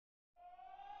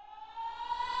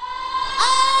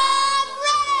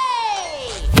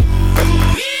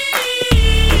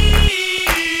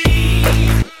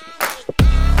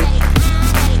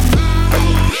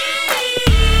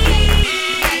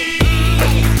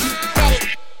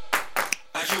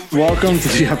Welcome to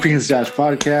the Uppy and Stash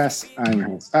podcast. I'm your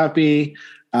host, Uppy.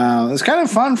 It's kind of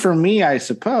fun for me, I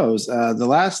suppose.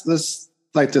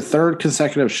 The third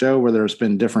consecutive show where there's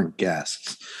been different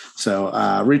guests.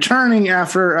 So returning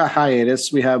after a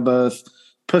hiatus, we have both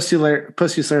Pussy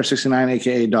Slayer 69,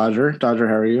 aka Dodger. Dodger,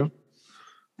 how are you?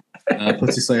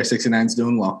 Pussy Slayer 69 is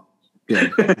doing well.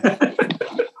 Good.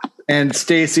 And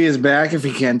Stacy is back, if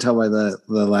you can't tell by the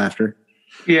laughter.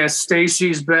 Yes,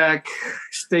 Stacy's back.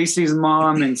 Stacy's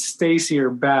mom and Stacy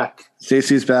are back.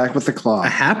 Stacy's back with the claw. A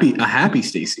happy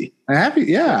Stacy. A happy,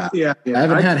 yeah. Yeah. I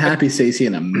haven't had happy Stacy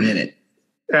in a minute.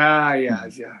 Yeah.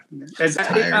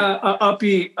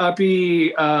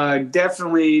 Uppy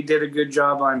definitely did a good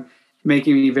job on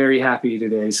making me very happy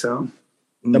today. So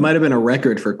that might have been a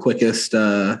record for quickest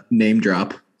name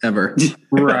drop ever.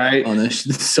 Right. On this,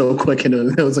 so quick into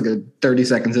it was like 30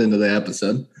 seconds into the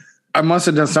episode. I must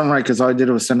have done something right because all I did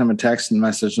was send him a text and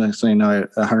message. Next thing you know,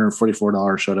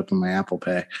 $144 showed up in my Apple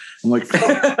Pay. I'm like,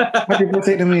 happy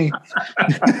birthday to me.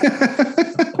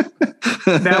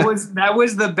 that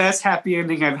was the best happy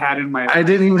ending I've had in my life. I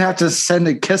didn't even have to send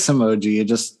a kiss emoji. It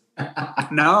just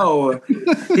no.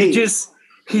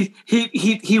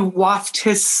 He wafted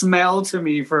his smell to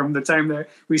me from the time that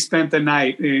we spent the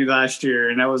night last year,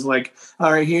 and I was like,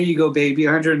 all right, here you go, baby,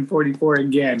 144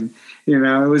 again.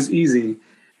 It was easy.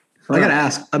 I gotta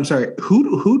ask. I'm sorry.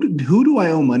 Who do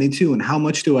I owe money to, and how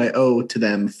much do I owe to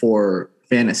them for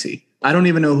fantasy? I don't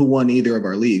even know who won either of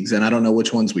our leagues, and I don't know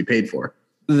which ones we paid for.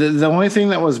 The only thing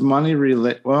that was money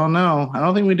related. Well, no, I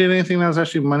don't think we did anything that was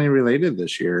actually money related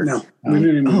this year. No, we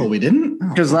didn't.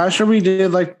 Because last year we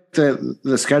did like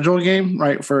the schedule game,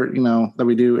 right? For that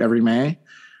we do every May.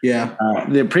 Yeah.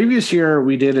 The previous year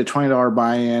we did a $20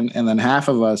 buy-in, and then half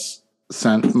of us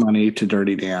sent money to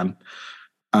Dirty Dan.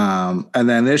 And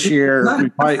then this year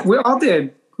we all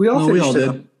did. We all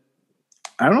did.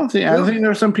 I think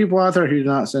there's some people out there who did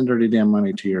not send Dirty Dan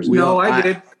money 2 years ago. No, I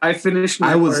did. I finished.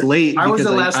 I was late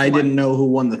because I one. didn't know who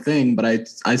won the thing, but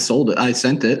I sold it. I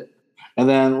sent it. And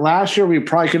then last year we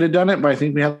probably could have done it, but I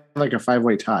think we had like a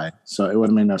 5-way tie, so it would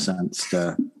have made no sense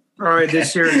to. All right,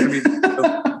 this year is gonna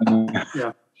be.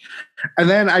 Yeah. And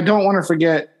then I don't want to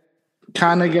forget.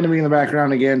 Kind of going to be in the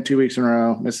background again 2 weeks in a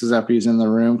row. Mrs. Uppy's in the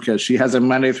room because she has a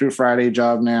Monday through Friday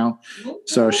job now.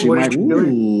 So she might.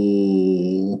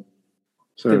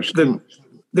 So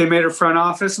they made her front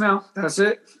office now? That's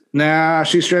it? Nah,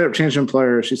 she straight up changed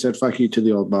employer. She said, fuck you to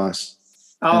the old boss.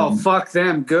 Oh, fuck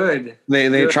them. Good.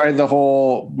 They tried the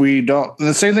whole,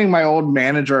 the same thing my old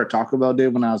manager at Taco Bell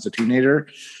did when I was a teenager.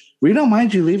 We don't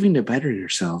mind you leaving to better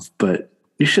yourself, but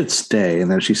you should stay.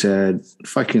 And then she said,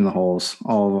 fuck you in the holes,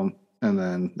 all of them. And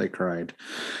then they cried.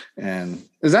 And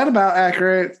is that about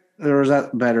accurate, or is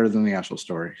that better than the actual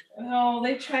story? No,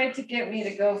 they tried to get me to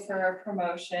go for a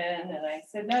promotion, and I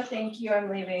said, no, thank you, I'm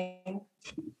leaving.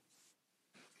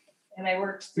 And I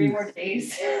worked 3 more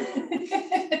days.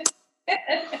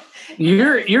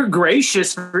 You're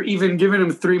gracious for even giving him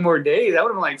 3 more days. I would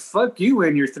have been like, fuck you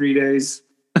in your 3 days.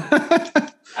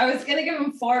 I was going to give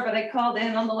him 4, but I called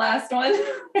in on the last one.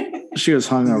 She was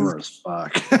hungover as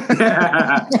fuck.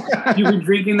 You were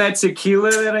drinking that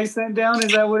tequila that I sent down?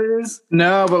 Is that what it is?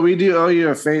 No, but we do owe you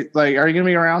a favor. Like, are you going to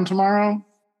be around tomorrow?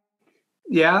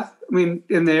 Yeah. I mean,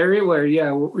 in the area where,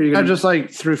 were you gonna... just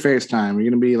like through FaceTime. You're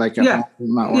going to be like, yeah.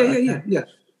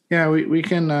 Yeah, we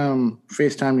can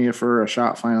FaceTime you for a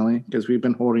shot finally because we've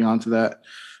been holding on to that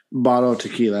bottle of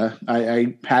tequila.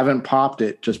 I haven't popped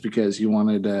it just because you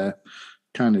wanted to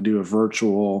kind of do a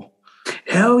virtual.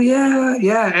 Hell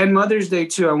yeah, and Mother's Day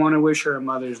too. I want to wish her a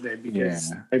Mother's Day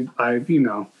because I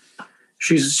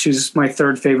she's my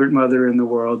 3rd favorite mother in the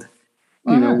world.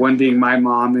 You know, 1 being my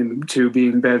mom and 2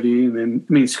 being Bevy, and then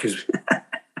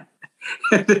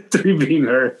and then 3 being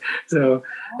her. So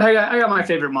I got my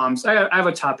favorite moms. I have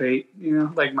a top 8.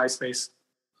 Like MySpace.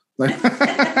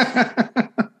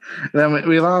 Then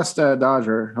we lost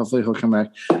Dodger. Hopefully he'll come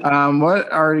back.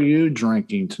 What are you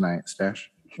drinking tonight, Stash?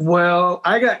 Well,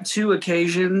 I got 2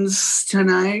 occasions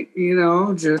tonight.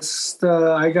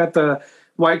 I got the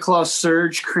White Claw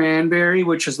Surge Cranberry,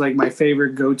 which is like my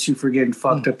favorite go-to for getting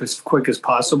fucked up as quick as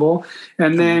possible.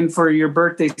 And then for your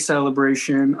birthday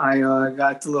celebration, I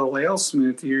got the little ale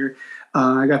smooth here.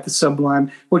 I got the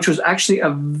Sublime, which was actually a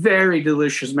very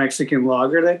delicious Mexican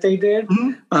lager that they did.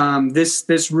 Mm-hmm.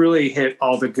 This really hit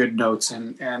all the good notes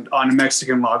and on a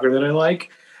Mexican lager that I like.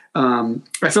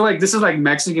 I feel like this is like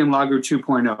Mexican lager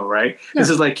 2.0, right? Yeah. This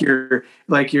is like your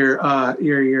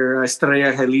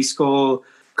Estrella Jalisco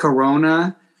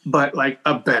Corona, but like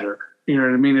a better. You know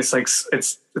what I mean? It's just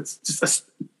a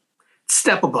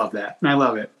step above that, and I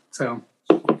love it. So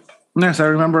Yes, I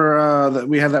remember that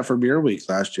we had that for Beer Week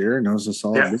last year, and it was a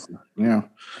solid beer.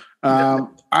 Yeah.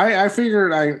 I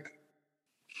figured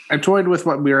I toyed with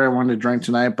what beer I wanted to drink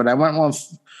tonight, but I went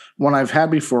with one I've had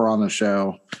before on the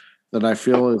show that I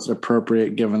feel is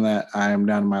appropriate given that I am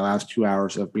down to my last 2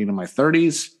 hours of being in my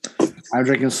 30s. I'm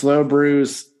drinking Slow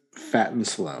Brews, Fat and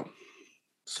Slow.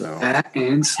 So Fat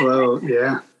and Slow,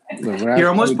 yeah. You're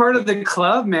almost part of the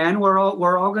club, man. We're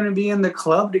all going to be in the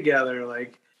club together,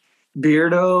 like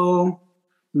Beardo,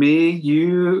 me,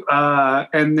 you,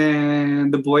 and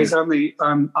then the boys on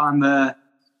the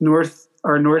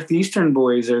northeastern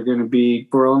boys are going to be.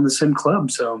 We're all in the same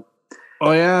club, so.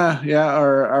 Oh yeah.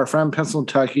 Our friend Pencil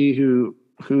Tucky, who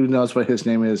knows what his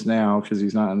name is now because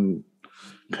he's not in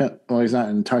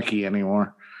Tucky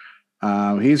anymore.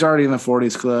 He's already in the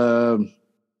 40s club.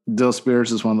 Dill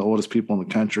Spears is one of the oldest people in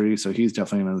the country, so he's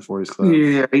definitely in the 40s club.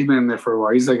 Yeah, he's been in there for a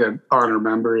while. He's like an honor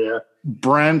member. Yeah.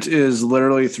 Brent is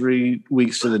literally 3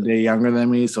 weeks to the day younger than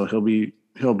me, so he'll be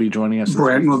joining us.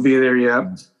 Brent will be there.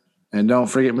 Yeah. And don't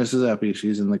forget Mrs. Eppie.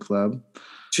 She's in the club.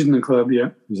 She's in the club.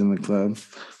 Yeah. She's in the club.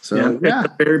 So yeah.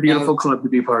 It's a very beautiful club to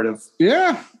be part of.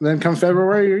 Yeah. Then come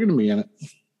February, you're going to be in it.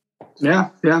 Yeah.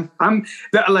 I'm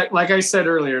like I said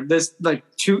earlier. This like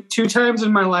two times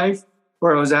in my life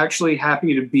where I was actually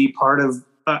happy to be part of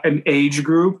an age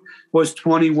group was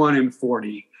 21 and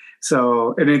 40.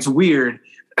 So, and it's weird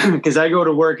because I go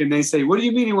to work and they say, "What do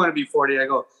you mean you want to be 40?" I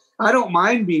go, "I don't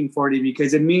mind being 40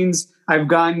 because it means I've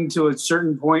gotten to a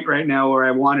certain point right now where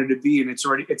I wanted to be, and it's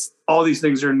all these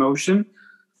things are in motion.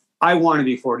 I want to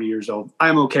be 40 years old.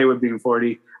 I'm okay with being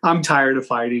 40. I'm tired of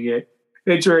fighting it.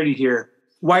 It's already here.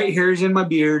 White hairs in my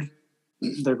beard.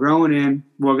 They're growing in.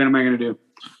 What am I going to do?"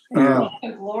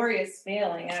 A glorious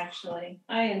feeling, actually.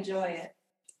 I enjoy it.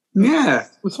 Yeah,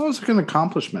 it's almost like an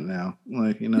accomplishment now.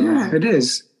 Like yeah, it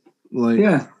is. Like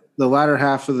the latter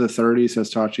half of the 30s has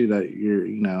taught you that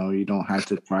you don't have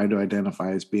to try to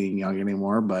identify as being young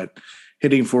anymore. But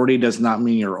hitting 40 does not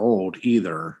mean you're old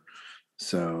either.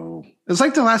 So it's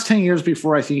like the last 10 years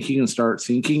before I think you can start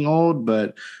thinking old.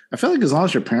 But I feel like as long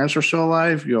as your parents are still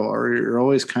alive, you're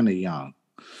always kind of young.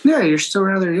 Yeah, you're still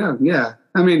rather young. Yeah.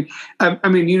 I mean,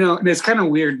 it's kind of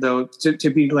weird though to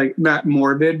be like not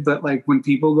morbid, but like when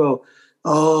people go,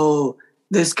 "Oh,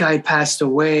 this guy passed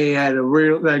away at a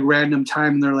real like random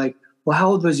time," and they're like, "Well,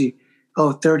 how old was he?"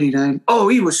 "Oh, 39. Oh,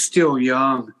 he was still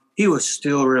young. He was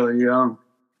still really young."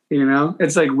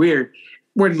 It's like weird.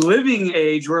 When living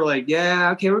age, we're like,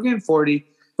 "Yeah, okay, we're getting 40,"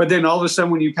 but then all of a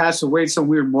sudden, when you pass away, some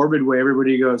weird morbid way,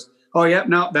 everybody goes, "Oh, yeah,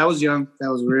 no, that was young.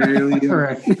 That was really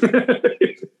young."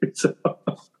 So.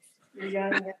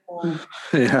 Yeah,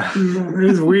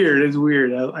 it's weird. It's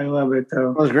weird. I love it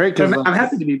though. It was great because I'm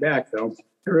happy to be back though.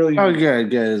 Really. Oh,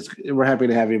 good. We're happy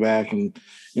to have you back, and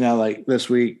like this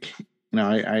week,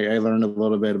 I learned a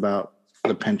little bit about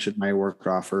the pension my work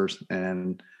offers,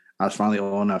 and I was finally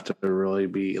old enough to really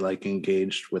be like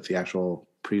engaged with the actual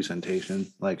presentation.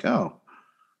 Like, oh,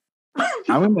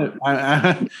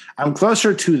 I'm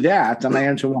closer to that than I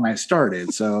am to when I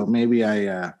started, so maybe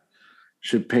I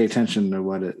should pay attention to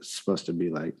what it's supposed to be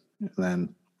like.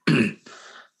 Then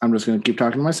I'm just going to keep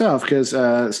talking to myself because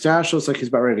Stash looks like he's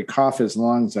about ready to cough his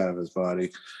lungs out of his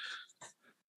body.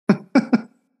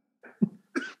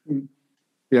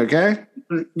 You okay?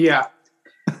 Yeah.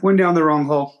 Went down the wrong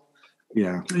hole.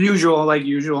 Yeah. Usual.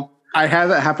 I had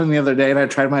that happen the other day, and I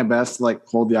tried my best to like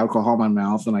hold the alcohol in my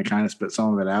mouth, and I kind of spit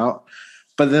some of it out.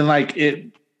 But then I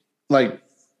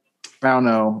don't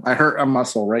know. I hurt a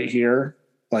muscle right here.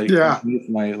 Underneath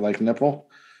my nipple,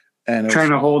 and trying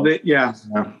to hold it. Yeah.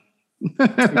 Yeah.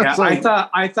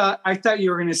 I thought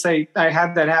you were going to say I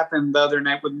had that happen the other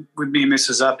night with me and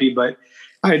Mrs. Uppy, but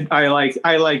I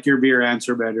like your beer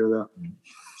answer better though.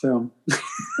 So.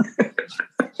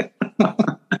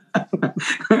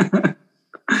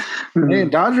 Hey,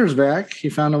 Dodger's back. He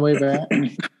found a way back.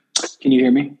 Can you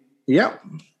hear me? Yep.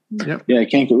 Yeah, I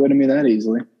can't get rid of me that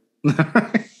easily.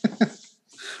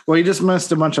 Well, you just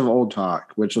missed a bunch of old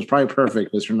talk, which was probably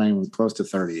perfect because you're not even close to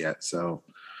 30 yet. So,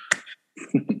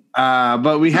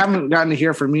 but we haven't gotten to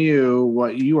hear from you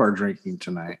what you are drinking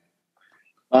tonight.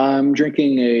 I'm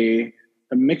drinking a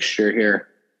mixture here.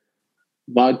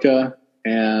 Vodka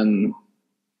and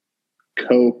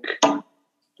Coke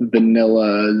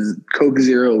vanilla, Coke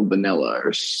Zero vanilla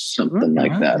or something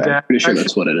like that. I'm pretty sure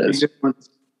that's what it is.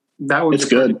 It's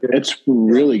good. It's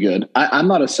really good. I'm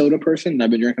not a soda person. And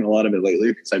I've been drinking a lot of it lately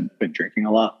because I've been drinking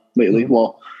a lot lately. Mm-hmm.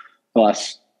 Well, the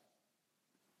last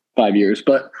 5 years.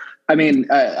 But I mean,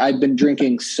 I've been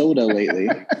drinking soda lately,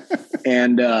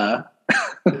 and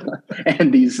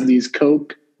and these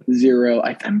Coke Zero.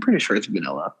 I'm pretty sure it's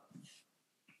vanilla.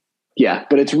 Yeah,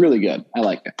 but it's really good. I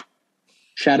like it.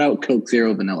 Shout out Coke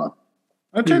Zero Vanilla.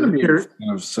 I tend to be a fan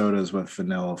of sodas with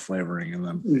vanilla flavoring in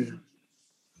them.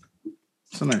 Yeah.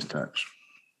 It's a nice touch.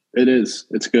 It is.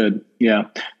 It's good. Yeah.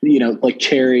 Like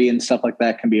cherry and stuff like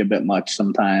that can be a bit much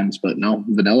sometimes, but no,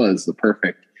 vanilla is the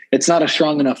perfect. It's not a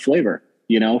strong enough flavor,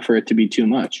 for it to be too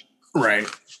much. Right.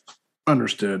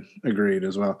 Understood. Agreed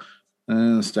as well.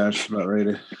 And Stash about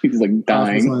ready to. He's like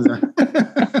dying.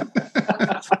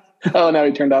 Oh, now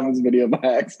he turned off his video by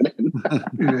accident.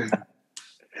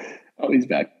 Oh, he's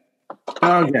back.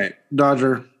 Okay,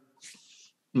 Dodger.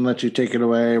 I'll let you take it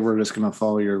away. We're just going to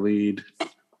follow your lead.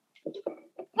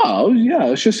 Oh, yeah.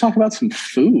 Let's just talk about some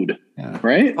food,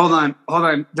 right? Hold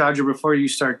on, Dodger, before you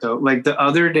start, though. Like, the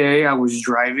other day I was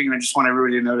driving, and I just want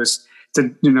everybody to notice,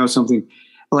 to know something.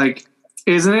 Like,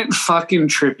 isn't it fucking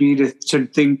trippy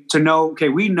to know, okay,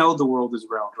 we know the world is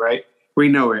round, right? We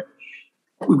know it.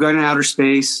 We've got an outer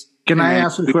space. Can I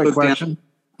ask a quick question?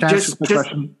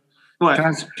 What?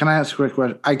 Can I ask a quick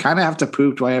question? I kind of have to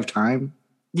poop. Do I have time?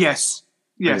 Yes.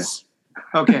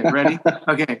 Okay, ready?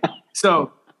 Okay.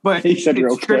 So, but it's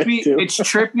trippy.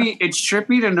 It's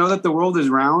trippy to know that the world is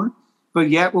round,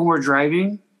 but yet when we're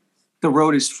driving, the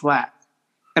road is flat.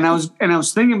 And I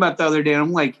was thinking about the other day, and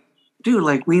I'm like, dude,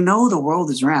 like, we know the world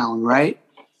is round, right?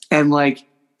 And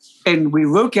we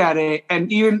look at it,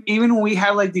 and even when we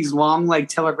have like these long, like,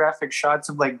 telegraphic shots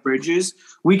of like bridges,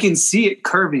 we can see it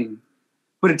curving,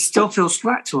 but it still feels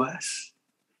flat to us.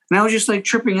 And I was just like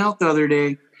tripping out the other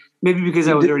day, maybe because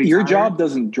I was already Your tired. job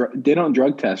doesn't, they don't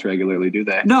drug test regularly, do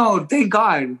they? No, thank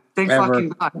God. Thank fucking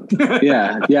God.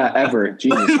 Yeah, ever.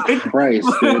 Jesus Christ,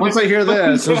 dude. Once I hear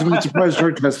this, I was going to surprise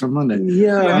drug test on Monday.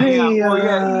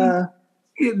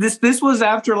 This was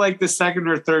after like the second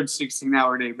or third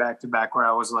 16-hour day back to back where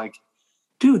I was like,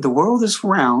 dude, the world is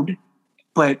round,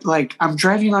 but like I'm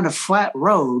driving on a flat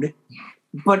road,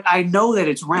 but I know that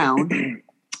it's round.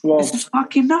 Well, this is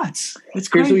fucking nuts. It's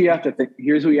crazy.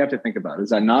 Here's what you have to think about is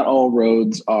that not all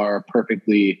roads are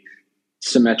perfectly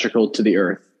symmetrical to the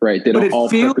earth, right? They don't all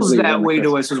feels that way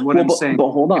to us is what I'm saying.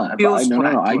 But hold on.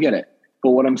 No, I get it.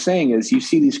 But what I'm saying is you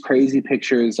see these crazy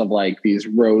pictures of like these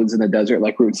roads in the desert,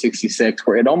 like Route 66,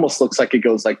 where it almost looks like it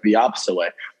goes like the opposite way.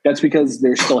 That's because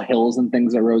there's still hills and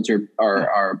things that roads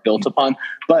are built upon.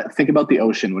 But think about the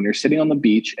ocean. When you're sitting on the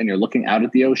beach and you're looking out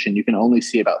at the ocean, you can only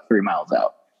see about 3 miles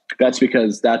out. That's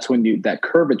because that's when that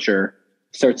curvature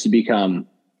starts to become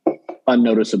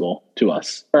unnoticeable to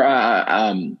us or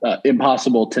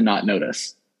impossible to not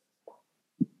notice.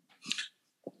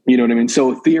 You know what I mean?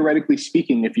 So theoretically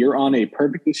speaking, if you're on a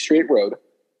perfectly straight road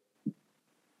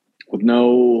with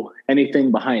no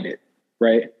anything behind it,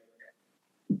 right?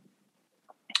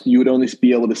 You would only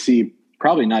be able to see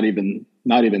probably not even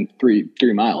 3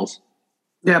 miles.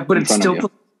 Yeah, but it's still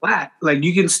flat. Like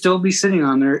you can still be sitting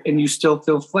on there and you still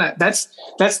feel flat. That's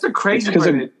the crazy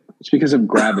part. It's because of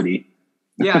gravity.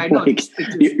 Yeah, I know.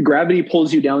 Gravity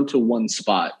pulls you down to one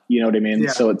spot. You know what I mean?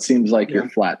 Yeah. So it seems like you're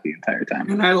flat the entire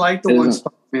time. And I like the one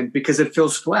spot, man, because it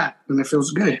feels flat and it feels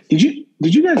good. Did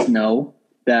you guys know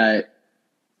that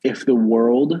if the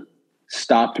world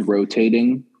stopped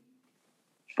rotating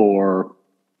for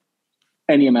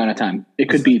any amount of time, it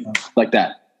could be like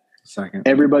that.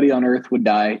 Everybody on Earth would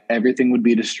die. Everything would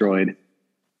be destroyed.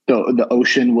 The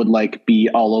ocean would like be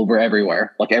all over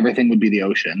everywhere. Like everything would be the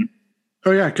ocean.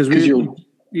 Oh yeah, because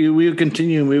we would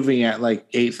continue moving at like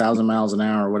 8,000 miles an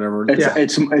hour or whatever.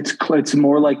 It's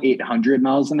more like 800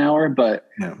 miles an hour, but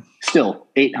still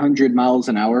 800 miles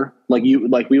an hour. Like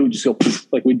we would just go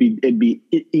like it'd be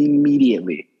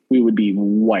immediately we would be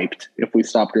wiped if we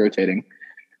stopped rotating.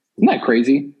 Isn't that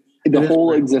crazy? The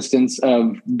whole existence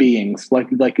of beings, like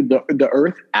the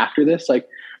Earth after this, like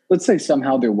let's say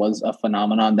somehow there was a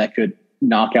phenomenon that could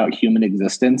knock out human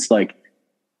existence, like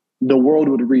the world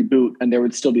would reboot and there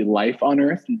would still be life on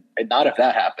Earth. And not if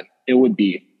that happened. It would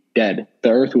be dead. The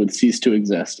Earth would cease to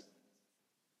exist.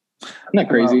 Isn't that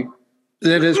crazy?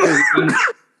 It is crazy.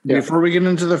 Before we get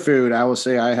into the food, I will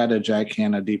say I had a Jack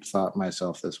Hanna deep thought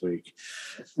myself this week.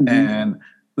 Mm-hmm. And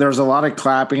there's a lot of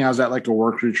clapping. I was at like a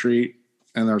work retreat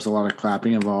and there's a lot of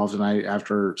clapping involved. And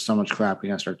after so much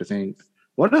clapping, I start to think,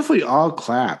 what if we all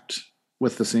clapped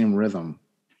with the same rhythm?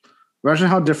 Imagine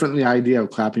how different the idea of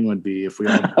clapping would be if we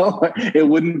all. It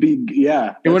wouldn't be.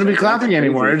 Yeah, it wouldn't be clapping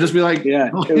anymore. It'd just be like,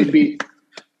 it would be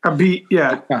a beat.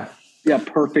 Yeah,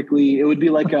 perfectly. It would be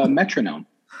like a metronome.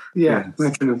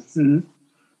 Metronome. Mm-hmm.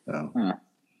 So.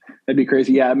 That'd be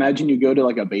crazy. Yeah, imagine you go to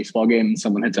like a baseball game and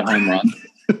someone hits a home run,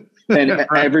 and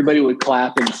everybody would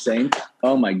clap and sing.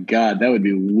 Oh my God, that would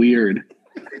be weird.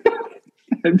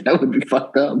 That would be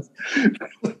fucked up.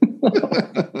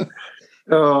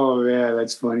 Oh yeah,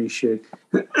 that's funny shit.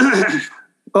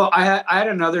 Oh, I had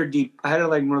another deep. I had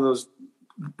like one of those.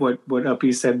 What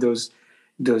Uppy said, those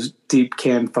deep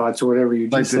can thoughts or whatever you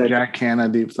just said. Like the Jack Hanna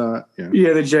deep thought.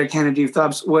 Yeah, the Jack Hanna deep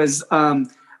thoughts was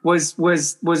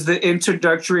the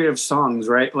introductory of songs,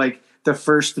 right? Like the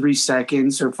first 3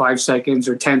 seconds or 5 seconds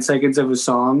or 10 seconds of a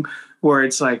song where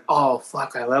it's like, oh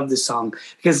fuck, I love this song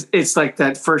because it's like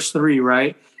that first 3,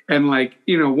 right? And like,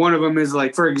 you know, one of them is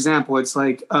like, for example, it's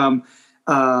like the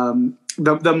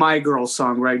My Girl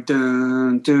song, right?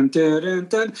 Dun, dun, dun, dun,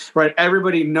 dun, right?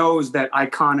 Everybody knows that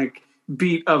iconic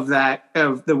beat of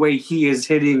the way he is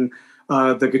hitting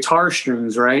the guitar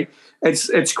strings, right?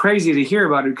 It's crazy to hear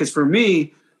about it because for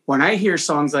me, when I hear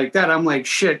songs like that, I'm like,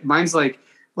 shit, mine's like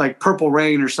Purple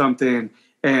Rain or something.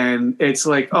 And it's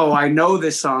like, oh, I know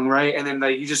this song, right? And then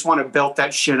like you just want to belt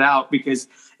that shit out because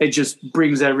it just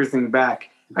brings everything back.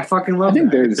 I fucking love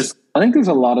that. I think there's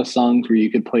a lot of songs where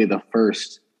you could play the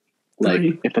first, like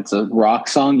if it's a rock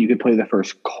song, you could play the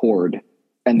first chord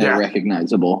and they're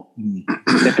recognizable.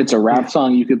 If it's a rap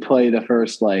song, you could play the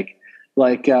first like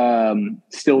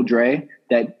Still Dre,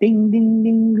 that ding ding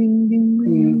ding ding ding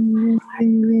ding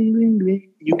ding ding ding.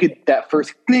 You could that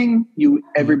first ding,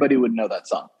 everybody would know that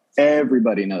song.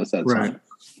 Everybody knows that song.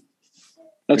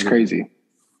 That's crazy.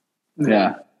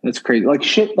 Yeah, that's crazy. Like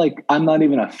shit, like I'm not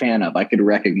even a fan of. I could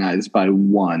recognize by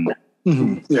one.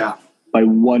 Yeah. By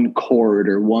one chord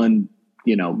or one,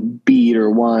 you know, beat or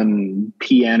one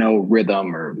piano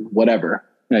rhythm or whatever.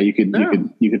 Yeah, you could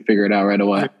figure it out right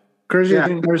away. Crazy. I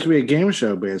think there should be a game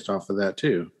show based off of that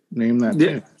too. Name that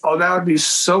too. Oh, that would be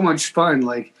so much fun.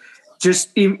 Like,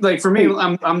 just like for me,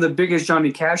 I'm the biggest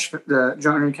Johnny Cash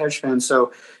fan.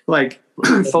 So like,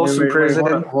 Folsom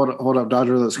Prison. Hold up,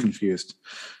 Dodger. That's confused.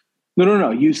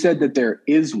 No. You said that there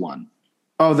is one.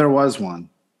 Oh, there was one.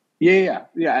 Yeah.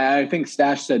 I think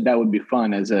Stash said that would be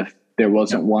fun, as if there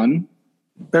wasn't one.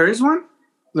 There is one.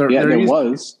 There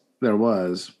was. There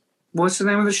was. What's the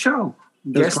name of the show?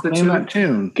 Guess the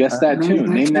tune. Guess that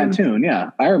tune. Name that tune.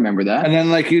 Yeah, I remember that. And then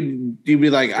like you'd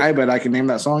be like, I bet I can name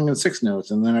that song in 6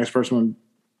 notes, and the next person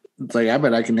would like, I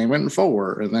bet I can name it in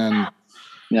 4, and then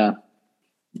yeah.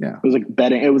 It was like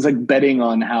betting. It was like betting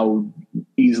on how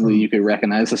easily you could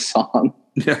recognize a song.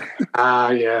 Yeah.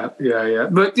 Yeah.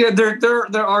 But yeah,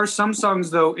 there are some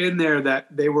songs though in there that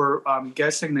they were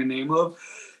guessing the name of,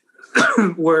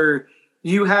 where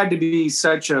you had to be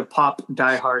such a pop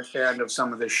diehard fan of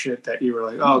some of this shit that you were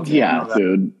like, oh, okay, yeah,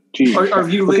 dude. Jeez. Or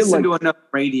if you listen to enough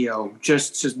radio,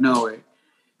 just know it.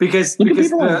 Because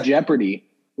people on Jeopardy,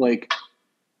 like,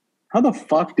 how the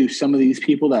fuck do some of these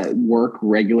people that work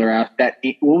regular at that?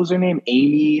 What was her name?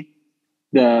 Amy,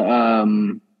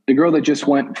 the girl that just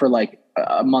went for like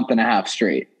a month and a half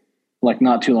straight, like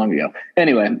not too long ago.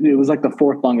 Anyway, it was like the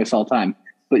 4th longest all time.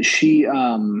 But she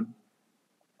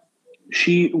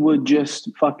would just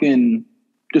fucking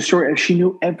destroy. She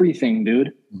knew everything,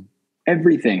 dude.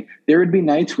 Everything. There would be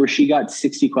nights where she got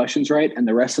 60 questions right, and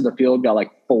the rest of the field got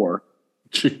like 4.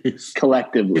 Jeez.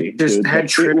 Collectively. It just had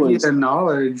trivia and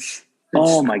knowledge.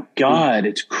 Oh my God,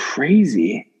 it's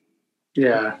crazy.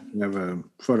 Yeah. You have a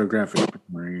photographic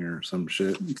memory or some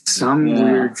shit.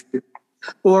 Weird shit.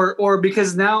 Or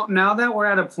because now that we're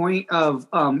at a point of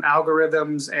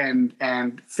algorithms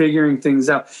and figuring things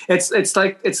out, it's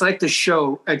like the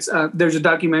show. It's there's a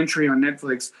documentary on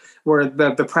Netflix where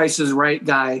the Price is Right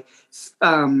guy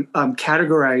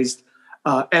categorized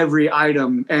every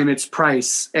item and its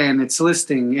price and its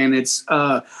listing and its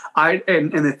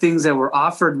and the things that were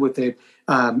offered with it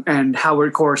and how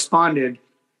it corresponded.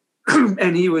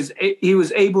 And he was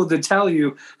able to tell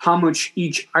you how much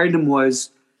each item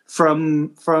was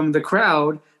from the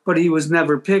crowd, but he was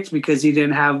never picked because he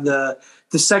didn't have the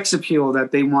sex appeal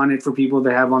that they wanted for people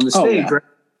to have on the stage. Right?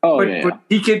 But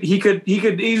he could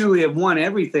easily have won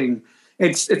everything.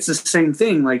 It's the same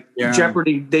thing. Like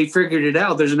Jeopardy, they figured it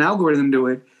out. There's an algorithm to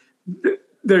it.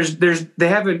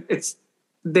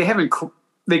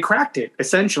 They cracked it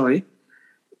essentially.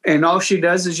 And all she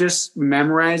does is just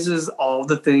memorizes all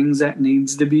the things that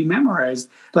needs to be memorized.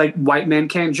 Like White Man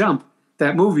Can't Jump,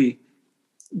 that movie.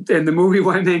 In the movie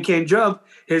White Man Can't Jump,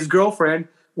 his girlfriend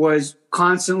was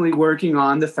constantly working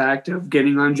on the fact of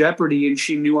getting on Jeopardy, and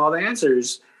she knew all the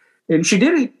answers. And she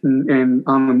did it, and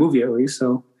on the movie at least.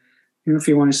 So, if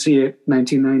you want to see it,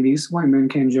 1990s, White Man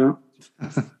Can't Jump.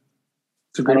 I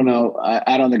don't know.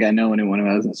 I don't think I know anyone who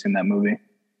hasn't seen that movie.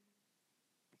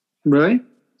 Really?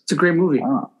 It's a great movie.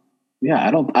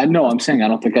 Yeah, I know. I'm saying I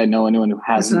don't think I know anyone who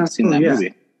hasn't seen that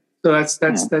movie. So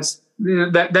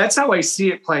that's how I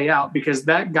see it play out, because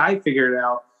that guy figured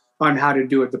out on how to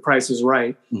do it. The Price is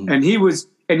Right, and he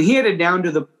had it down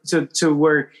to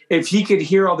where if he could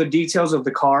hear all the details of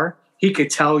the car, he could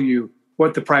tell you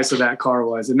what the price of that car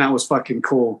was, and that was fucking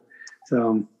cool.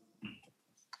 So,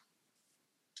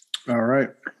 all right.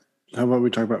 How about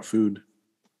we talk about food?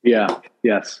 Yeah.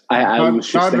 Yes. I was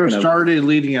just Dodger started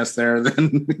leading us there.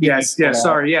 Then yes.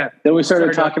 Sorry. Yeah. Then we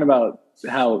started talking about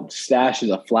how Stash is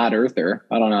a flat earther.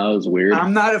 I don't know. It was weird.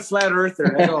 I'm not a flat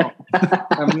earther at all.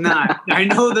 I'm not. I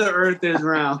know the Earth is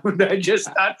round. I just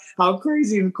thought how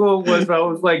crazy and cool it was. But I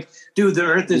was like, dude, the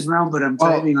Earth is round, but I'm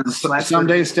driving on a flat.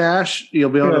 Someday, Stash, you'll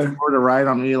be able to afford a ride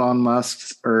on Elon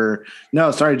Musk's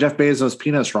Jeff Bezos'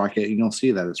 penis rocket, and you'll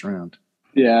see that it's round.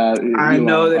 Yeah, I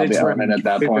know that it's round at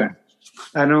that point.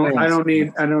 I don't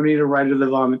need a ride to the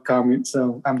vomit comment,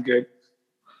 so I'm good.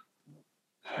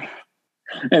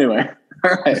 Anyway,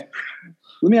 all right.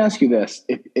 Let me ask you this: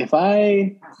 if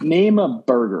I name a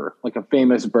burger, like a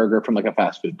famous burger from like a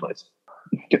fast food place,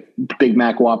 Big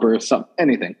Mac, Whopper,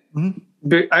 anything.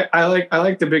 Mm-hmm. I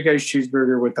like the Big Ice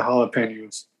cheeseburger with the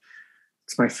jalapenos.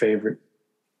 It's my favorite.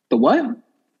 The what?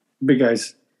 Big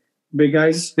Ice. Big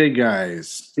Ice. Big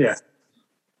Ice. Yeah.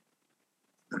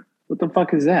 What the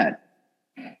fuck is that?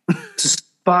 It's a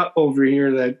spot over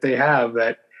here that they have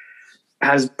that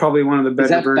has probably one of the better. Is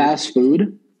that burgers. Fast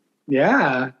food?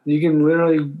 Yeah, you can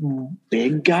literally.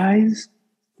 Big Guys?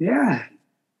 Yeah.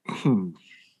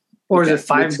 Or is it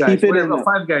Five Guys?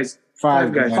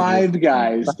 Five Guys. Five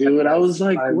Guys, dude. I was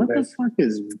like, what the fuck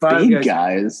is Big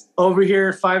Guys? Over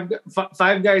here, Five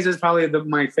Guys is probably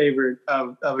my favorite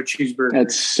of a cheeseburger.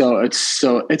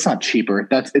 It's not cheaper.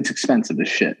 It's expensive as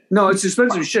shit. No, it's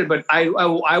expensive as shit, but I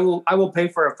will pay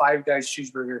for a Five Guys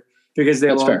cheeseburger because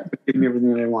they will give me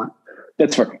everything they want.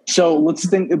 That's fair. So let's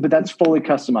think, but that's fully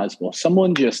customizable.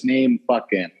 Someone just name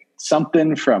fucking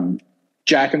something from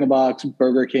Jack in the Box,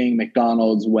 Burger King,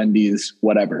 McDonald's, Wendy's,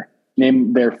 whatever.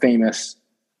 Name their famous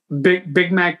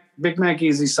Big Mac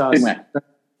easy sauce.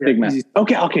 Big Mac.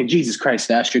 Okay. Jesus Christ,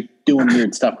 Ash, you're doing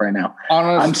weird stuff right now.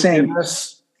 Honestly, for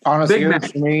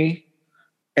me,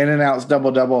 In-N-Out's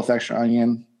double with extra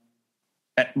onion.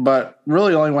 But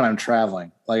really only when I'm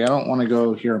traveling. Like I don't want to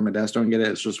go here in Modesto and get it.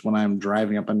 It's just when I'm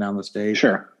driving up and down the state.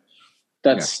 Sure.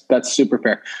 That's super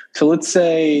fair. So let's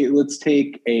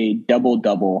take a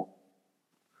double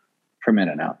from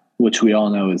In-N-Out, which we all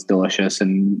know is delicious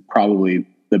and probably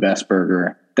the best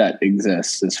burger that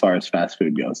exists as far as fast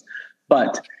food goes.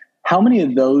 But how many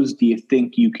of those do you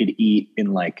think you could eat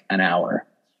in like an hour?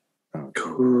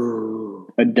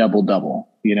 A double.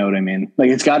 You know what I mean? Like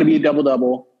it's got to be a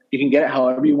double. You can get it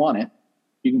however you want it.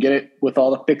 You can get it with all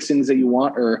the fixings that you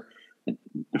want, or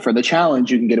for the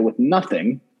challenge, you can get it with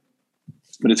nothing.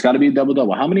 But it's got to be a double.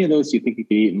 How many of those do you think you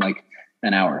could eat in like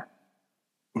an hour?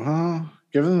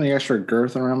 Given the extra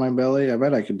girth around my belly, I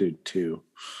bet I could do 2.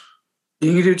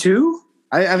 You can do 2?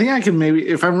 I think I can maybe,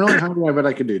 if I'm really hungry, I bet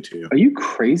I could do 2. Are you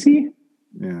crazy?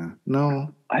 Yeah.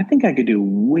 No. I think I could do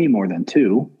way more than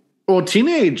 2. Well,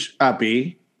 teenage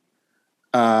Uppy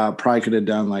probably could have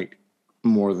done like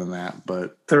more than that,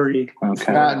 but 30.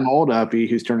 Okay. Got an old Uppy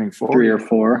who's turning 4. 3 or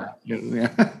 4.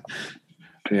 Yeah.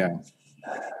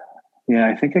 Yeah,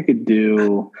 I think I could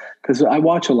do, because I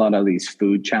watch a lot of these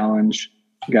food challenge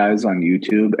guys on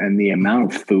YouTube, and the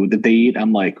amount of food that they eat,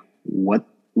 I'm like, what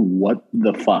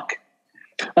the fuck?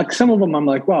 Like some of them, I'm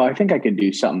like, wow, I think I could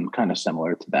do something kind of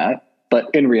similar to that. But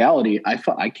in reality,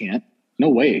 I can't. No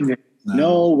way.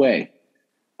 No way.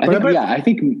 I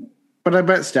think. But I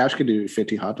bet Stash could do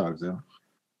 50 hot dogs though.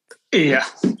 Yeah,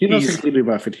 he knows he could do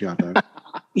about 50 hot dogs.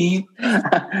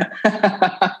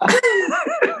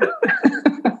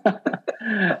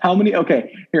 How many?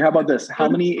 Okay, here. How about this? How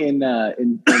many in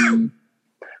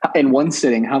one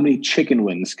sitting? How many chicken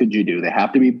wings could you do? They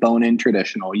have to be bone-in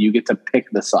traditional. You get to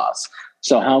pick the sauce.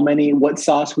 So, how many? What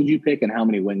sauce would you pick, and how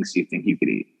many wings do you think you could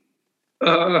eat?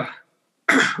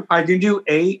 I can do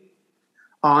 8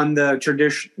 on the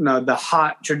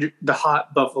the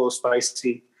hot buffalo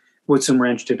spicy with some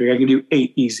ranch dipping. I can do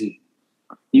 8 easy.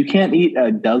 You can't eat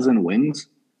a dozen wings?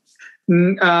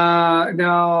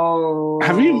 No.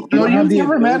 Have you? No, you've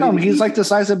never met him. He's like the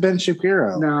size of Ben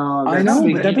Shapiro. No, I know.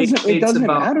 But it doesn't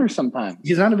matter sometimes.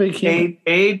 He's not a big kid.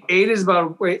 8 is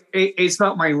about 8's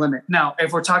about my limit. Now,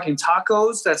 if we're talking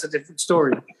tacos, that's a different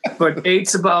story. But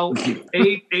 8's about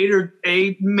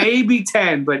 8 maybe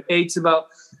 10, but 8's about.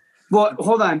 Well,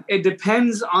 hold on. It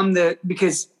depends on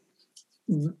because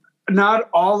not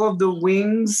all of the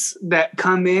wings that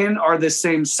come in are the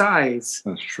same size.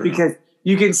 That's true. Because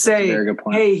you can say,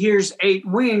 hey, here's 8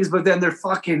 wings, but then they're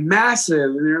fucking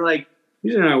massive. And they're like,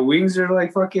 these are not wings. They're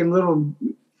like fucking little,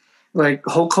 like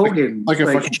Hulk Hogan. Like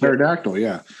a fucking pterodactyl,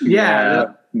 yeah.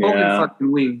 Yeah. Hogan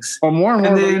fucking wings. Well, more and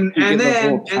more. And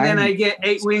then I get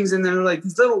 8 wings, and then they're like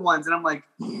these little ones. And I'm like,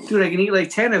 dude, I can eat like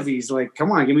 10 of these. Like,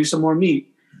 come on, give me some more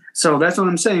meat. So that's what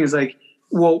I'm saying is like,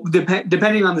 well,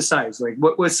 depending on the size, like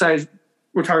what size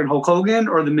we're talking, Hulk Hogan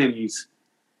or the minis?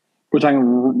 We're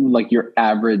talking like your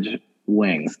average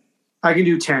wing. I can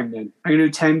do 10 then. I can do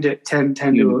 10 to 10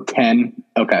 to 10.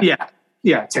 Okay.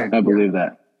 Yeah, 10. I believe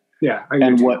that. Yeah.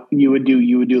 And what you would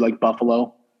do like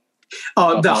buffalo?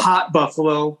 The hot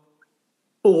buffalo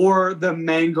or the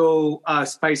mango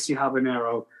spicy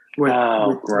habanero. With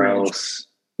gross.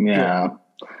 Yeah.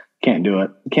 Can't do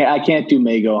it. I can't do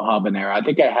mango habanero. I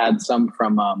think I had some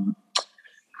from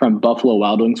Buffalo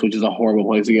Wild Wings, which is a horrible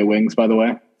place to get wings, by the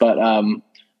way. But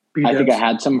I think I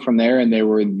had some from there, and they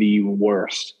were the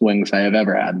worst wings I have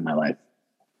ever had in my life.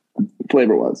 The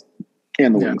flavor was,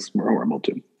 and the wings were horrible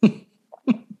too.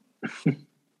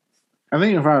 I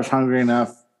think if I was hungry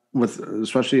enough,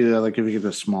 especially like if you get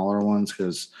the smaller ones,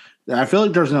 because I feel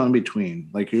like there's no in between.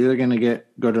 Like you're either going to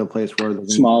go to a place where the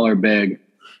small or big.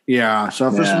 Yeah. So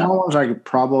for small ones, I could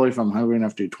probably, if I'm hungry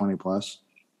enough, do 20 plus.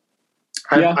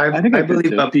 I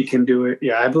believe Uppy can do it.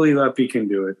 Yeah, I believe Uppy can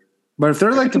do it. But if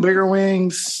they're like the bigger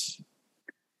wings,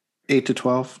 8 to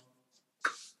 12.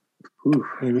 Ooh,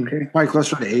 maybe. Okay. Probably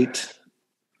closer to 8.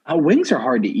 Wings are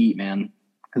hard to eat, man.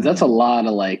 Because that's a lot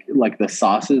of like the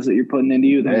sauces that you're putting into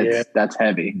you. That's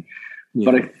heavy. Yeah.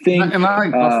 But I think, and I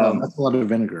like buffalo. That's a lot of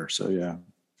vinegar. So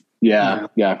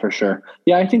yeah, for sure.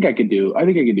 Yeah, I think I could do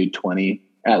 20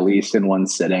 at least in one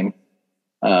sitting.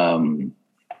 But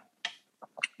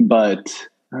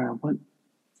what?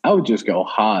 I would just go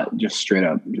hot, just straight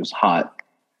up, just hot.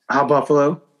 Hot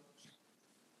buffalo.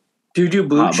 Do you do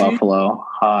blue cheese? Hot buffalo.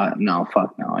 Hot. No,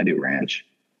 fuck no. I do ranch.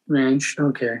 Ranch.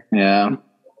 Okay. Yeah.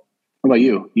 What about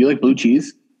you? You like blue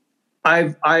cheese?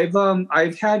 I've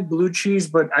had blue cheese,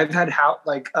 but I've had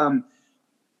a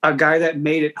guy that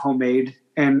made it homemade,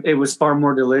 and it was far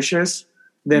more delicious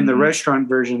than the restaurant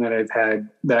version that I've had.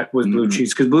 That was blue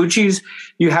cheese, because blue cheese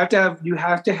you have to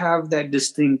have that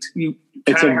distinct.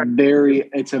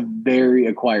 It's a very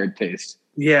acquired taste.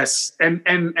 Yes, and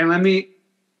let me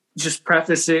just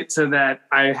preface it so that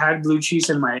I had blue cheese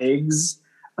in my eggs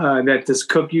that this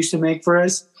cook used to make for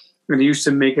us, and he used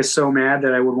to make us so mad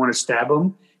that I would want to stab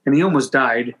him. And he almost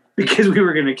died because we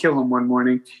were going to kill him one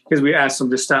morning because we asked him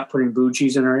to stop putting blue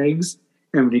cheese in our eggs,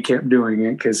 and he kept doing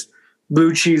it because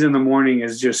blue cheese in the morning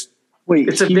is just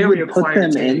it's a very acquired put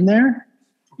them taste. In there.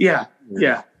 Yeah.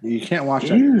 You can't watch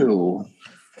that. Ew.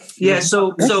 Yeah.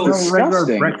 So regular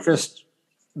breakfast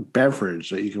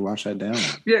beverage that you can wash that down.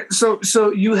 Yeah. So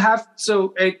you have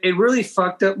it really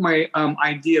fucked up my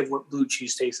idea of what blue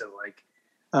cheese tasted like.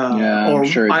 I'm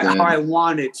sure how I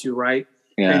want it to, right?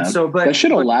 Yeah, and that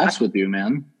shit'll last with you,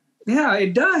 man. Yeah,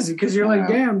 it does, because you're like,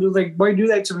 damn, dude, like, why do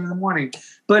that to me in the morning?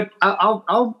 But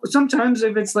I'll sometimes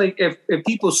if it's like if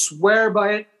people swear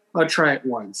by it, I'll try it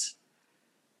once.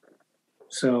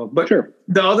 So, but sure.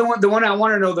 The one I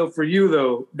want to know though for you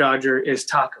though, Dodger, is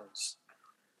tacos.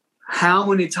 How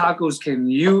many tacos can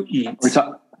you eat?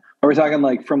 Are we talking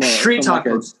like from street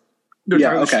tacos?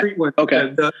 Okay. Street ones,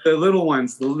 okay. The little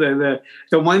ones, the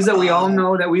ones that we all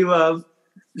know that we love.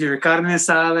 Your carne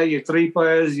asada, your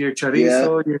tripas, your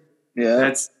chorizo.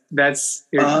 That's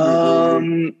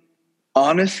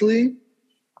honestly,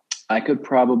 I could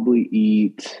probably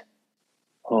eat.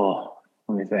 Oh,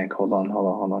 let me think. Hold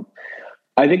on.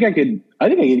 I think I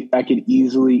could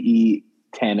easily eat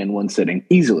 10 in one sitting.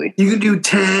 Easily. You can do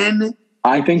 10?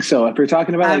 I think so. If we're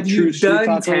talking about like true street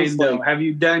tacos, 10, though? Have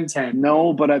you done 10?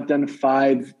 No, but I've done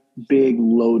 5 big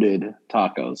loaded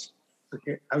tacos.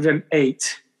 Okay, I've done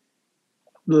 8.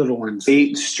 Little ones.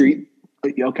 8 street.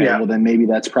 Okay, well then maybe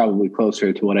that's probably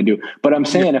closer to what I do. But I'm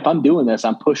saying if I'm doing this,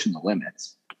 I'm pushing the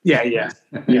limits. Yeah.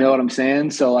 You know what I'm saying?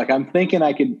 So like I'm thinking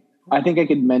I think I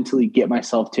could mentally get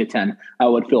myself to 10. I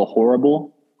would feel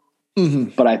horrible.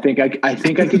 But I think I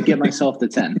could get myself to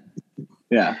 10.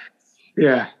 Yeah.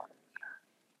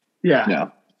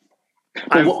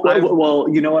 Well,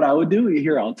 you know what I would do?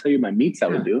 Here, I'll tell you my meats I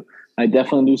would do. I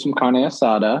definitely do some carne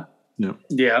asada.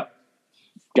 Yeah.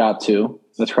 Got to.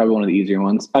 That's probably one of the easier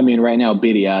ones. I mean, right now,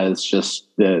 birria is just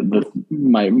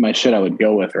my shit I would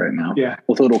go with right now. Yeah.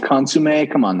 With a little consomme.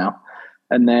 Come on now.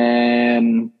 And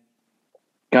then,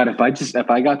 God, if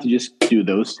I got to just do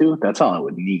those 2, that's all I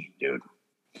would need, dude.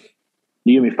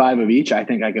 You give me 5 of each, I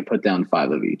think I could put down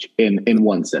 5 of each in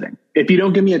one sitting. If you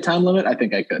don't give me a time limit, I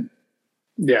think I could.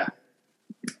 Yeah.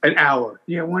 An hour.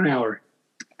 Yeah, 1 hour.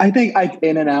 I think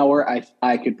in an hour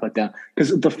I could put down,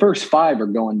 because the first 5 are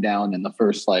going down in the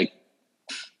first like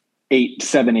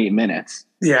 7, 8 minutes.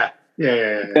 Yeah.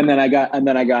 And then I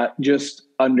got just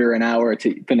under an hour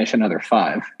to finish another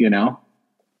 5. You know.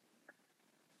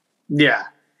 Yeah,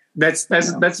 that's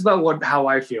about how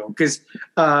I feel, because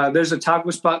there's a taco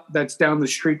spot that's down the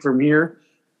street from here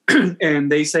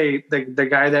and they say the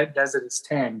guy that does it is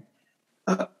 10.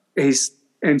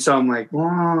 And so I'm like, well,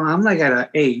 I'm like at an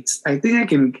 8. I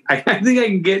think I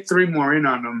can get 3 more in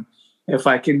on them if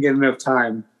I can get enough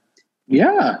time.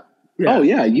 Yeah. Oh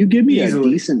yeah. You give me a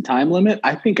decent time limit.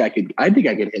 I think I could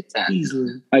hit 10.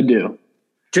 Easily. I do.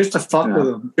 Just to fuck with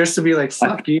them. Just to be like,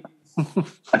 fuck you.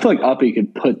 I feel like Uppy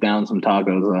could put down some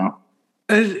tacos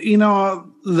though. You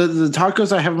know, the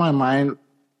tacos I have in my mind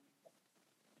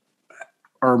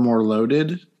are more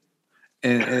loaded.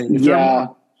 And yeah,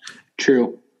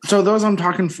 true. So those I'm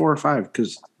talking 4 or 5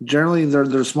 because generally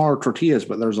they're smaller tortillas,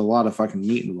 but there's a lot of fucking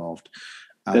meat involved.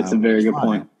 That's a very good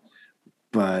point.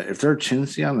 But if they're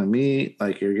chintzy on the meat,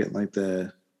 like you're getting like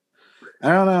I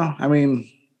don't know. I mean,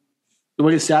 the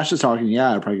way Stash is talking,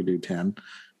 yeah, I'd probably do 10,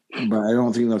 but I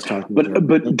don't think those talking.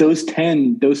 But those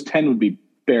 10 would be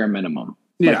bare minimum.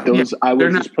 Like those, I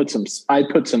would just put some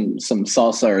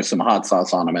salsa or some hot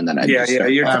sauce on them, and then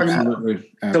you're talking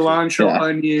cilantro,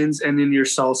 onions, and then your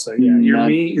salsa. Yeah, your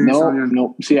meat.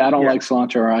 No. See, I don't like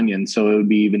cilantro or onions, so it would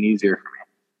be even easier for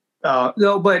me.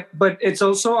 No, but it's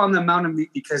also on the amount of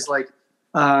meat because like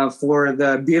for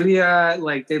the birria,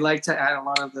 like they like to add a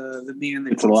lot of the meat in the.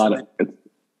 It's a lot of.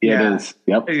 It is.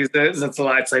 Yep. That's a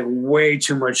lot. It's like way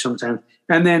too much sometimes.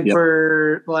 And then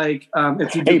for like,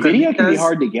 if you do birria can be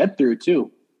hard to get through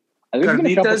too. There's been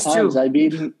a couple times I've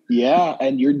eaten,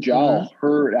 and your jaw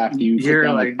hurt after you took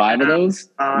down like 5 of those.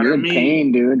 You're in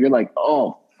pain, dude. You're like,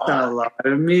 oh, a lot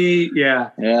of meat. Yeah.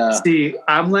 See,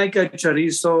 I'm like a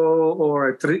chorizo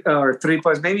or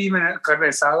tripas, maybe even a carne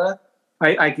asada.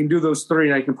 I can do those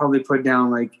 3. I can probably put down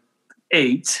like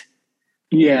 8.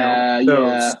 Yeah,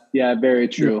 very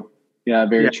true. Yeah,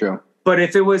 very true. But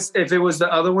if it was the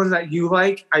other ones that you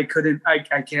like, I couldn't. I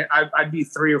can't. I'd be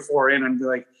 3 or 4 in and be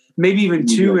like maybe even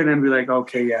 2, and then be like,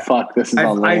 okay, yeah. Fuck, this is a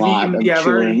lot. I've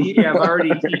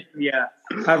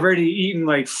already eaten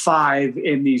like 5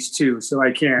 in these 2, so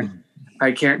I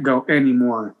can't go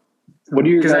anymore. What are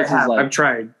your guys' like? I've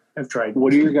tried.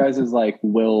 What are your guys' like?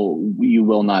 You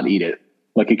will not eat it?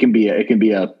 Like it could be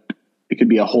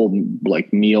a whole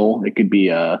like meal. It could be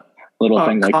a little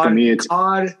thing. Like for me, it's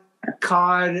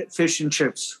cod, fish and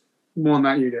chips. Will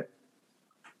not eat it.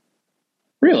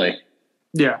 Really?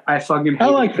 Yeah, I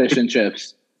like fish and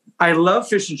chips. I love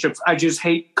fish and chips. I just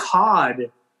hate cod.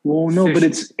 Well, no, but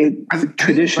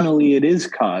traditionally it is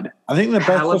cod. I think the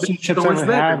best fish and chips I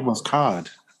ever had was cod.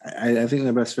 I think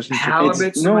the best fish and chips.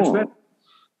 Halibut's so much better.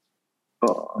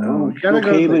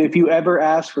 Okay, but if you ever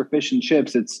ask for fish and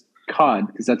chips, it's cod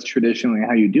because that's traditionally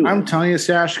how you do it. I'm telling you,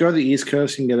 Sash, go to the East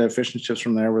Coast and get a fish and chips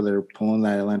from there where they're pulling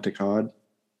that Atlantic cod.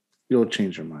 You'll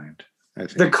change your mind. I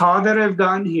think the cod that I've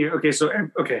gotten here.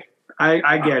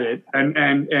 I get it,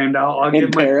 and I'll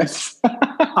give Paris.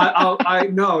 I'll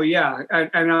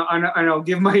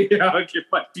give my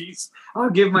piece. I'll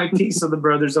give my piece of the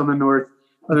brothers on the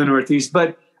Northeast.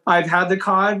 But I've had the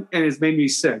cod, and it's made me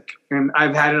sick. And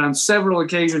I've had it on several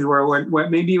occasions where I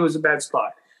went maybe it was a bad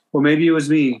spot, or maybe it was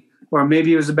me, or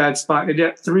maybe it was a bad spot. I did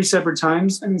it 3 separate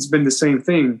times, and it's been the same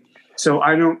thing. So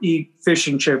I don't eat fish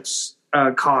and chips,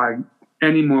 cod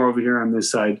anymore over here on this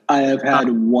side. I have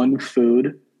had one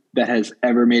food that has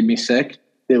ever made me sick.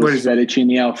 It was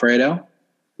fettuccine Alfredo.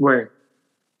 Where?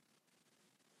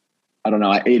 I don't know.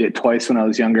 I ate it twice when I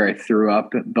was younger. I threw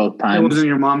up both times. It was in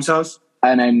your mom's house?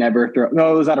 And I never threw up.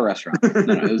 No, it was at a restaurant.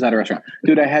 It was at a restaurant.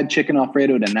 Dude, I had chicken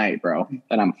Alfredo tonight, bro.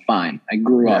 And I'm fine. I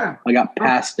grew up. I got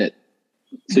past it.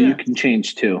 So you can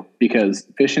change too. Because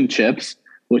fish and chips,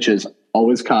 which is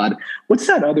always cod. What's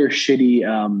that other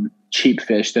shitty cheap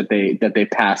fish that they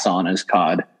pass on as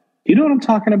cod? Do you know what I'm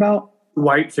talking about?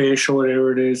 Whitefish or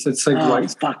whatever it is. It's like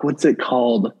white. Fuck, what's it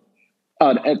called?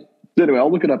 Anyway,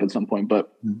 I'll look it up at some point,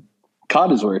 but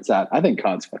cod is where it's at. I think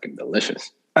cod's fucking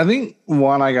delicious. I think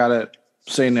one I gotta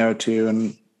say no to,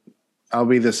 and I'll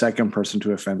be the second person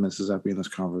to offend Mrs. Uppy in this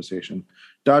conversation.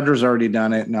 Dodger's already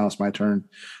done it. Now it's my turn.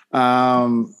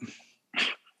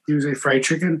 Usually fried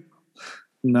chicken?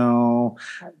 No.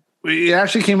 We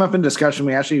actually came up in discussion.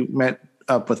 We actually met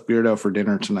up with Beardo for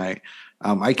dinner tonight.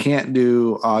 I can't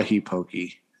do ahi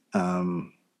pokey.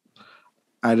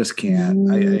 I just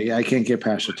can't. I can't get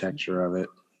past the texture of it.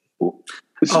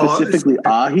 Specifically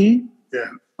ahi? Yeah.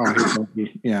 Ahi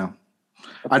pokey. Yeah.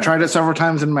 Okay. I tried it several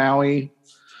times in Maui.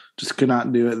 Just could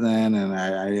not do it then. And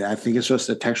I think it's just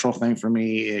a textural thing for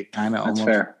me. It kind of almost.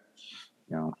 Fair.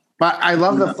 You know. But I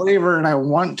love the flavor and I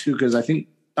want to because I think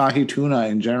ahi tuna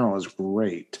in general is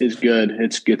great. It's good.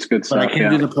 It's good stuff. But I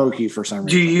can't do the pokey for some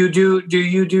reason. Do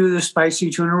you do the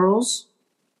spicy tuna rolls?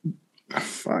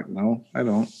 Fuck no, I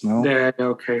don't. No. Yeah,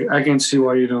 okay. I can see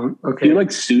why you don't. Okay. Do you like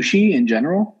sushi in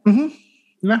general? Mm-hmm.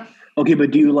 Yeah. Okay,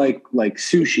 but do you like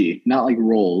sushi, not like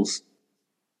rolls?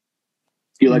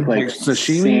 Do you like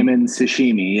sashimi? Salmon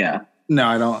sashimi? Yeah. No,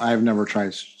 I don't. I've never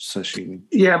tried sashimi.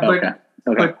 Yeah, but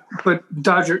okay. but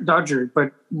Dodger.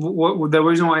 But what the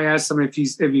reason why I asked him if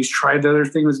he's tried the other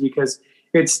thing was because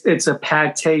it's a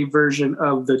pate version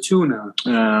of the tuna.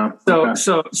 So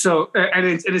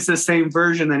it's the same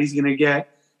version that he's gonna get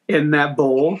in that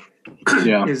bowl.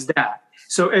 Yeah, is that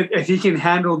so? If he can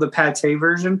handle the pate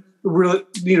version, really,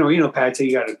 pate,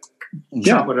 you got to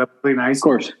chop it up really nice. Of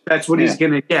course, that's what he's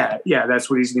gonna get. Yeah, that's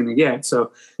what he's gonna get.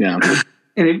 So yeah.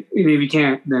 And if you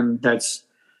can't, then that's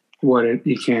what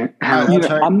you can't have.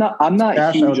 I'm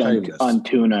not huge on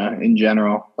tuna in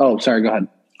general. Oh, sorry. Go ahead.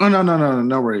 Oh,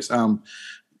 no worries.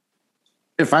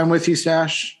 If I'm with you,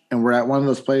 Stash, and we're at one of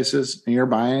those places and you're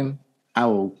buying, I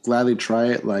will gladly try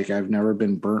it like I've never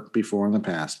been burnt before in the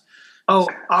past. Oh,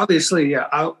 obviously,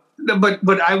 yeah.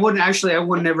 But I wouldn't actually. I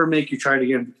would never make you try it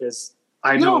again because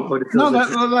I know what it feels like.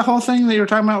 The whole thing that you're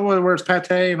talking about, where it's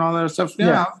pate and all that stuff.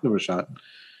 Yeah, I'll give it a shot.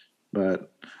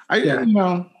 But I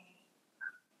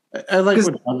like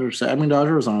what Dodger said. I mean,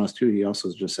 Dodger was honest too. He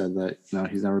also just said that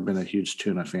he's never been a huge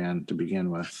tuna fan to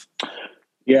begin with.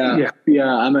 Yeah.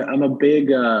 I'm a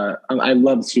big. I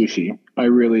love sushi. I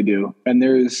really do. And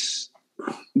there's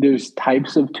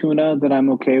types of tuna that I'm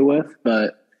okay with,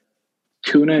 but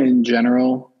tuna in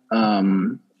general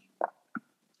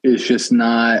is just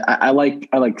not. I like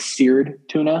seared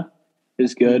tuna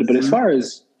is good, but as far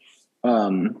as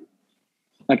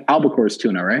like albacore's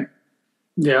tuna, right?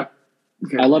 Yeah.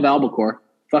 Okay. I love albacore.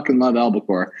 Fucking love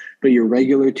albacore. But your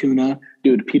regular tuna,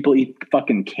 dude, people eat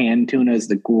fucking canned tuna is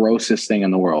the grossest thing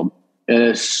in the world. It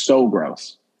is so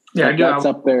gross. Yeah, that's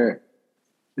up there.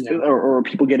 Yeah. Or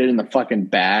people get it in the fucking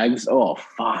bags. Oh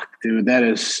fuck, dude, that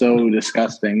is so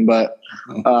disgusting. But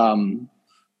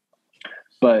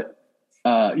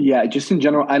yeah, just in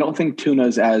general, I don't think tuna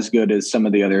is as good as some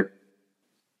of the other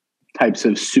types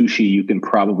of sushi you can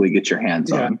probably get your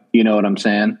hands on. You know what I'm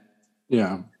saying?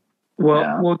 Yeah.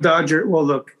 Well, Dodger. Well,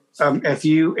 look. If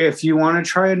you want to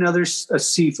try a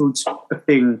seafood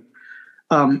thing,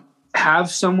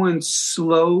 have someone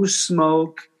slow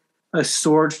smoke a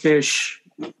swordfish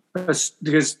because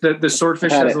the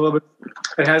swordfish has a little bit.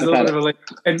 It has a little bit of a like,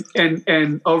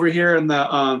 and over here in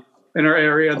the in our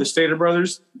area, the Stater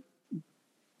Brothers,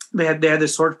 they had the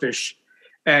swordfish,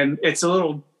 and it's a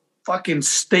little fucking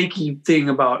steaky thing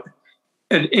about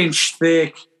an inch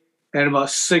thick and about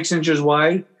 6 inches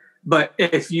wide. But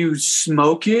if you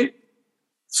smoke it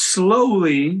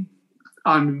slowly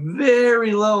on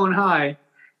very low and high,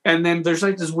 and then there's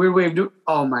like this weird way of doing,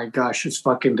 oh my gosh, it's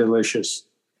fucking delicious.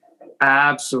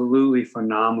 Absolutely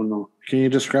phenomenal. Can you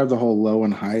describe the whole low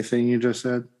and high thing you just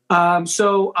said?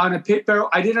 So on a pit barrel,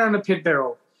 I did it on a pit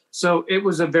barrel. So it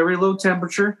was a very low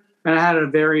temperature and I had a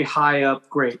very high up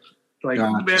grate, like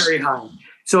very high.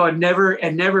 So it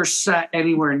never sat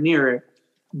anywhere near it,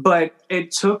 but it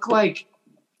took like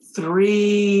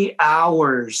 3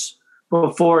 hours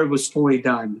before it was fully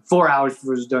done. 4 hours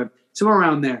before it was done. Somewhere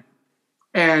around there.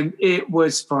 And it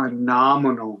was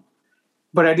phenomenal.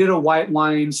 But I did a white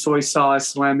wine, soy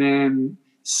sauce, lemon,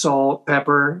 salt,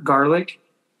 pepper, garlic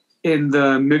in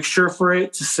the mixture for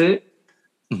it to sit.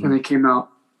 Mm-hmm. And it came out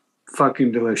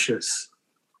fucking delicious.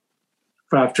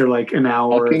 After like an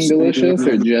hour. Fucking delicious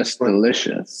or just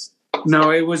delicious?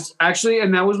 No, it was actually,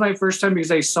 and that was my first time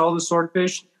because I saw the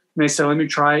swordfish and I said, let me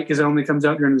try it because it only comes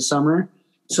out during the summer.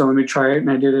 So let me try it. And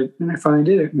I did it. And I finally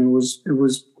did it. And it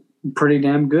was pretty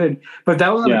damn good. But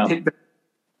that was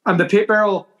on the pit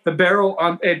barrel, the barrel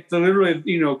on it literally,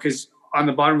 because on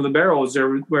the bottom of the barrel is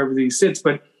there where everything sits,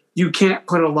 but you can't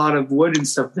put a lot of wood and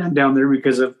stuff down there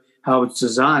because of how it's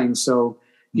designed. So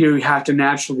you have to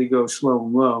naturally go slow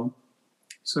and low.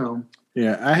 So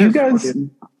yeah, I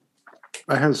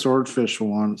had swordfish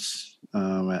once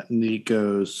at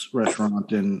Nico's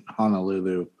restaurant in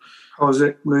Honolulu. How was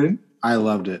it, Lynn? I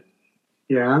loved it.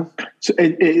 Yeah. So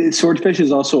swordfish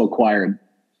is also acquired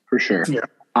for sure. Yeah.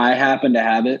 I happen to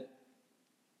have it.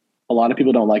 A lot of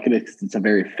people don't like it because it's a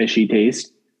very fishy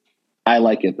taste. I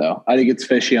like it though. I think it's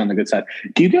fishy on the good side.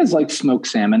 Do you guys like smoked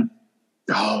salmon?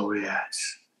 Oh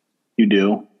yes. You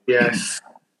do? Yes.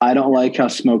 I don't like how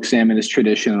smoked salmon is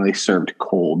traditionally served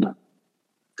cold.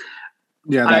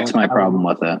 Yeah, that's my problem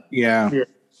with it. Yeah.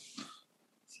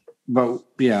 But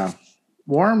yeah,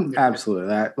 warm, absolutely.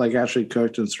 That like actually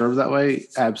cooked and served that way,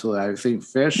 absolutely. I think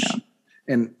fish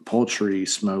and poultry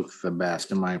smoke the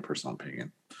best, in my personal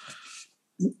opinion.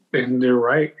 And you're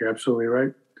right. You're absolutely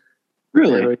right.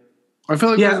 Really? I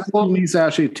feel like it needs to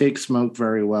actually take smoke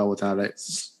very well without it.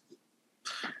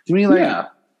 To me, like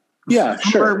Yeah,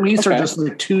 sure. Burnt meats are just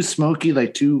like too smoky,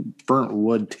 like too burnt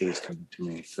wood tasting to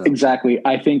me. So. Exactly.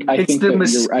 I think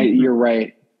that you're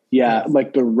right. Yeah,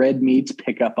 like the red meats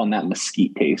pick up on that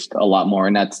mesquite taste a lot more,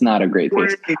 and that's not a great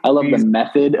taste. I love the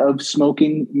method of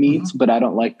smoking meats, but I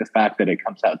don't like the fact that it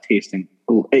comes out tasting.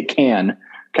 It can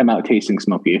come out tasting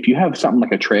smoky. If you have something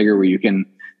like a Traeger where you can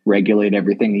regulate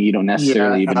everything, and you don't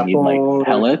necessarily even need like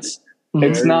pellets.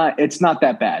 It's not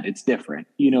that bad. It's different.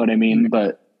 You know what I mean?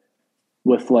 But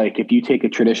with like, if you take a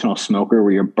traditional smoker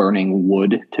where you're burning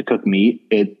wood to cook meat,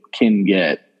 it can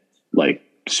get like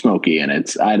smoky, and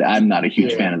I'm not a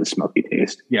huge fan of the smoky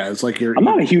taste. Yeah, it's like I'm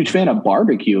not a huge fan of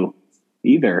barbecue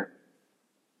either.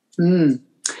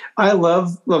 I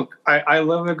love a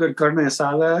good carne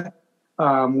asada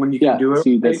when you can do it.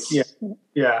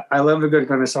 I love a good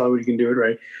carne asada when you can do it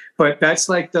right. But that's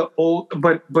like the old.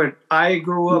 But I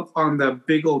grew up on the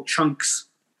big old chunks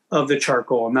of the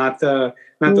charcoal, not the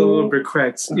little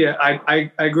briquettes. Yeah,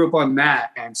 I grew up on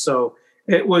that, and so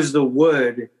it was the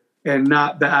wood and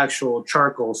not the actual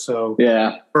charcoal. So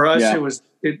for us it was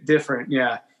different.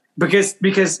 Yeah, because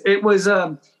it was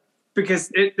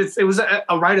it was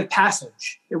a rite of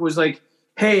passage. It was like,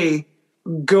 hey,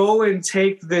 go and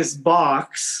take this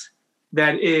box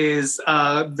that is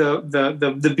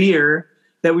the beer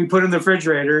that we put in the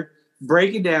refrigerator,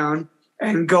 break it down,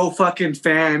 and go fucking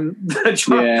fan the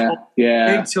charcoal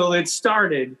until it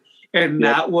started. And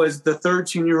that was the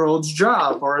 13-year-old's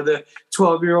job, or the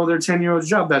 12-year-old or 10-year-old's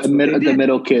job. That's the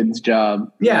middle kid's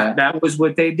job. Yeah, that was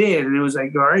what they did. And it was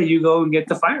like, all right, you go and get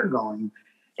the fire going.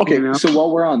 Okay, so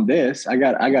while we're on this, I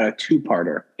got a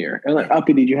two-parter here.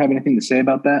 Uppy, did you have anything to say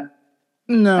about that?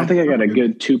 No. I think I got a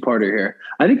good two-parter here.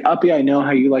 I think, Uppy, I know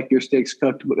how you like your steaks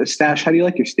cooked. But Stash, how do you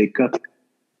like your steak cooked?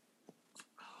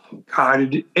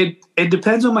 God, it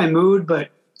depends on my mood, but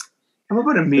I'm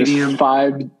about a medium.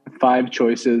 There's five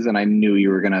choices, and I knew you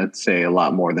were gonna say a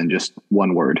lot more than just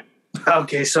one word.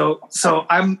 Okay, so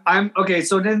I'm okay.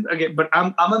 So then but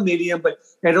I'm a medium, but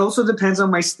it also depends on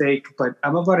my steak. But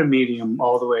I'm about a medium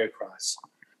all the way across.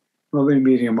 I'm about a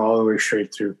medium all the way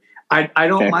straight through. I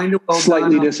don't mind it well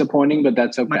slightly disappointing, but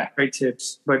that's okay. My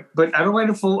tri-tips, but I don't mind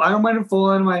a full. I don't mind a full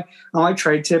on my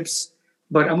tri-tips,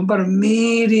 but I'm about a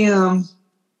medium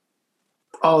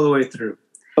all the way through.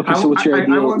 Okay, so what's your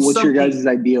ideal? What's your guys'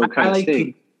 ideal kind of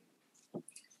steak?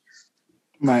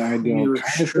 My ideal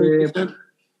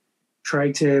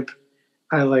tri-tip.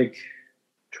 I like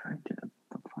tri-tip.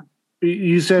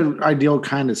 You said ideal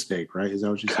kind of steak, right? Is that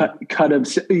what you said? Cut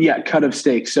of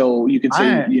steak. So you could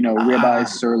say, ribeye,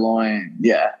 sirloin.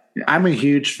 Yeah. I'm a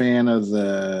huge fan of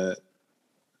the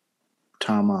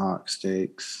tomahawk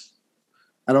steaks.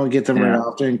 I don't get them very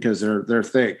often because they're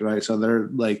thick, right? So they're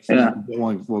like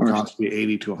one will cost me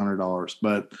 $80 to $100.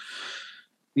 But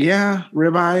yeah,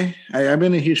 ribeye. I've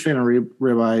been a huge fan of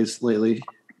ribeyes lately.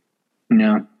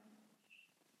 Yeah,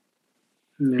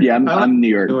 I'm New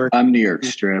York. I'm New York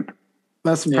strip.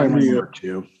 That's probably my New York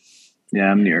too.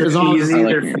 Yeah, I'm New York. As long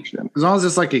as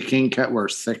it's like a king cut where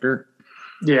it's thicker.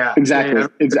 Yeah, exactly.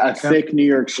 A thick New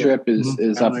York strip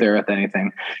is up there with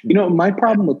anything. My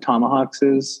problem with tomahawks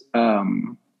is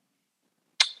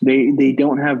they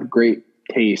don't have great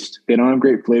taste. They don't have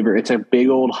great flavor. It's a big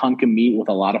old hunk of meat with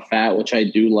a lot of fat, which I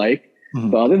do like.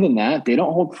 But other than that, they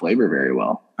don't hold flavor very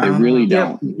well. They really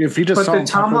don't. If you just the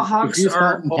tomahawks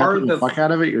are the fuck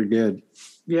out of it, you're good.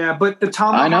 Yeah, but the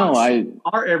tomahawks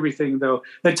are everything though.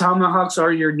 The tomahawks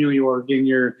are your New York and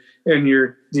your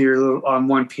little on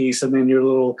one piece, and then your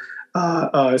little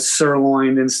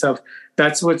sirloin and stuff.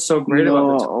 That's what's so great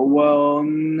about the tomahawk. Well,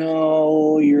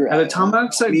 no, the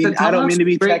tomahawks. I don't mean to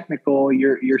be technical.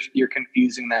 You're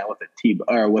confusing that with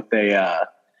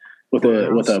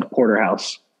a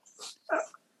porterhouse.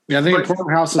 Yeah, I think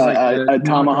porterhouse is like a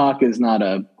tomahawk is not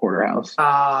a porterhouse.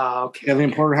 Ah, okay. I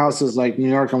think porterhouse is like New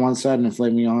York on one side and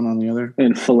filet mignon on the other,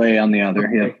 and filet on the other.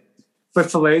 Okay. Yeah,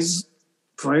 but fillets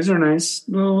are nice.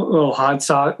 Little hot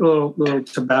sauce, little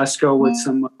Tabasco with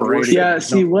some. Yeah.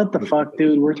 See what the fuck,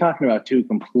 dude? We're talking about two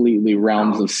completely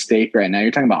realms of steak right now.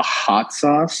 You're talking about hot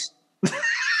sauce.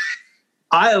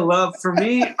 I love, for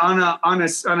me, on a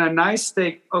nice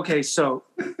steak. Okay, so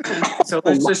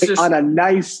let's just on a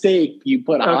nice steak you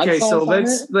put hot sauce on it?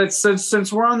 let's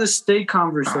since we're on the steak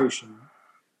conversation,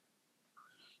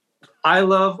 I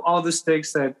love all the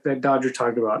steaks that Dodger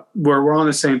talked about. Where we're on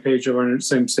the same page of our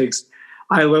same steaks.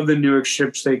 I love the Newark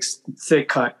strip steaks, thick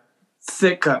cut,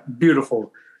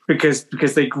 beautiful, because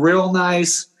they grill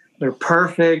nice, they're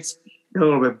perfect. A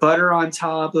little bit of butter on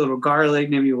top, a little garlic,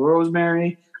 maybe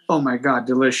rosemary. Oh my God,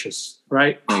 delicious,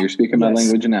 right? You're speaking my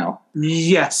language now.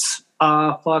 Yes.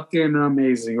 Fucking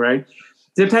amazing, right?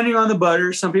 Depending on the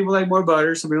butter. Some people like more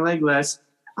butter, some people like less.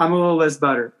 I'm a little less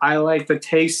butter. I like the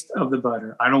taste of the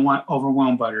butter. I don't want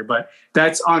overwhelmed butter, but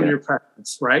that's on your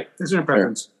preference, right? That's your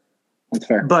preference. That's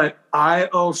fair. But I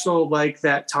also like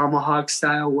that tomahawk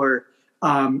style where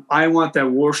I want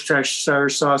that Worcestershire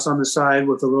sauce on the side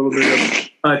with a little bit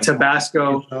of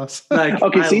Tabasco. Like,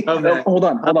 okay, see, hold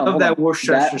on. I love that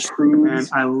Worcestershire sauce, man.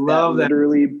 I love that.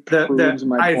 Literally proves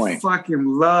my point. I fucking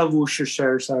love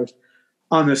Worcestershire sauce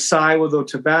on the side with the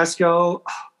Tabasco.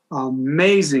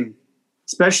 Amazing.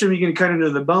 Especially if you can cut into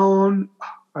the bone.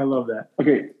 I love that.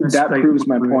 Okay, that proves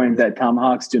my point that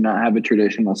tomahawks do not have a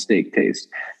traditional steak taste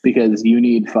because you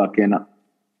need fucking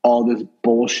all this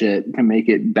bullshit to make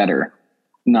it better.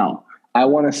 No, I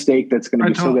want a steak that's going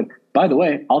to be so good. By the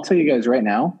way, I'll tell you guys right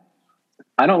now,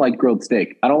 I don't like grilled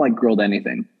steak. I don't like grilled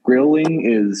anything. Grilling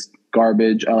is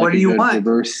garbage. I like what do you want?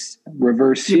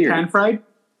 Reverse seared. Pan fried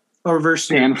or reverse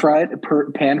seared?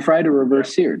 Pan fried or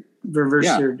reverse seared. Reverse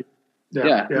seared.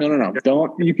 Yeah. No.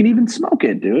 Don't. You can even smoke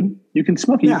it, dude. You can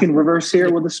smoke it. You can reverse sear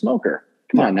it with a smoker.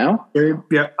 Come on now.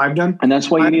 Yeah, I've done. And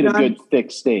that's why you need a good thick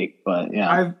steak. But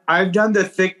yeah, I've done the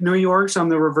thick New Yorks on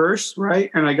the reverse, right?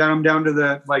 And I got them down to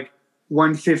the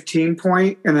 115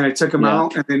 point, and then I took them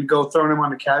out and then go throwing them on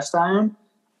the cast iron.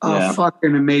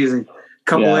 Fucking amazing.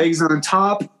 Couple eggs on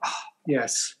top.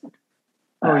 Yes.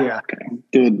 Oh yeah, okay.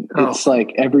 Dude. It's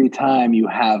like every time you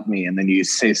have me, and then you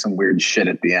say some weird shit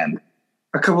at the end.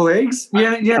 A couple eggs?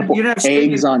 Yeah. You have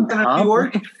eggs on top. New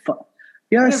York?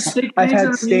 Yes, I've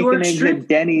had steak and eggs at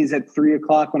Denny's at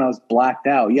 3:00 when I was blacked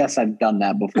out. Yes, I've done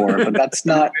that before, but that's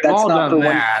not the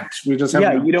one. We just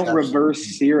you don't reverse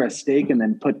sear a steak and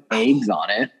then put eggs on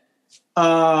it.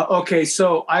 Okay,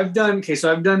 so I've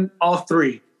done all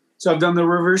three. So I've done the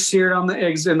reverse sear on the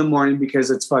eggs in the morning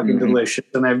because it's fucking delicious,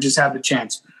 and I've just had the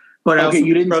chance. But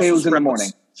you didn't say it was in the morning.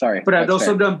 Sorry. But I've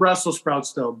also done Brussels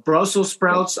sprouts though. Brussels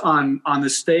sprouts on the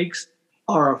steaks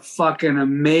are a fucking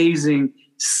amazing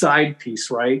side piece,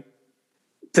 right?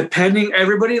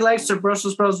 Everybody likes their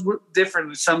Brussels sprouts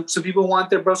differently. Some people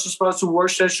want their Brussels sprouts with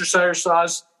Worcestershire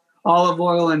sauce, olive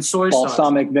oil, and soy sauce.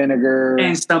 Balsamic vinegar.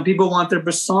 And some people want their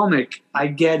balsamic. I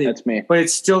get it. That's me. But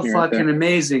it's still fucking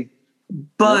amazing.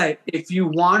 But if you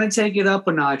want to take it up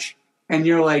a notch and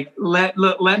you're like, let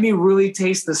me really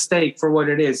taste the steak for what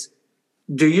it is.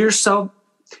 Do yourself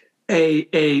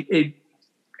a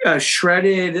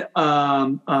shredded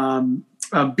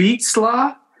beet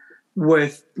slaw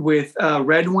with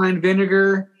red wine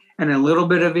vinegar and a little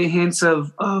bit of a hint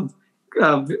of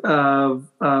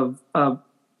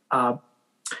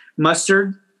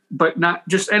mustard, but not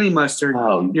just any mustard.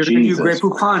 You're going to do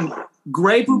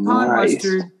Grey Poupon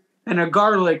mustard and a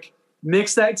garlic.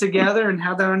 Mix that together and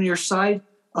have that on your side.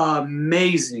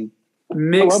 Amazing. I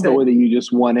love the way that you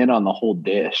just went in on the whole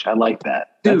dish. I like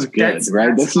that. That's good,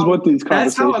 right? This is what these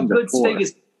conversations are for. That's how a good steak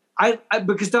is.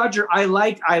 Because Dodger, I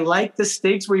like the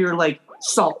steaks where you're like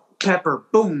salt, pepper,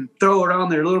 boom, throw it on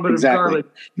there, a little bit of garlic,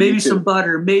 maybe some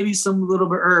butter, maybe some little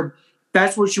bit of herb.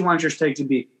 That's what you want your steak to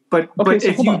be. But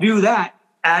if you do that,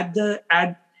 get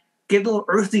a little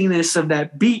earthiness of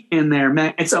that beet in there,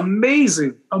 man. It's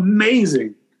amazing,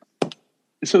 amazing.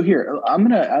 So here, I'm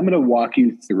gonna walk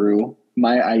you through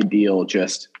my ideal,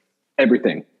 just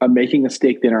everything. I'm making a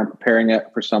steak dinner. I'm preparing it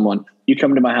for someone. You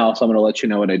come to my house. I'm going to let you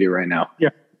know what I do right now. Yeah.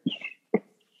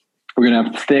 We're going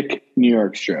to have thick New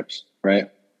York strips,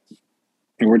 right?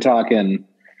 And we're talking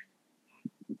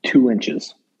 2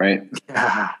 inches, right?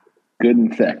 Yeah. Good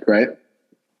and thick, right?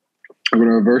 We're going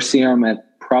to reverse sear them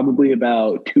at probably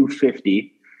about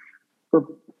 250 for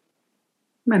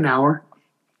an hour.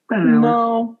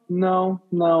 No,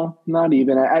 not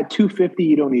even. At 250,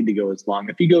 you don't need to go as long.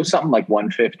 If you go something like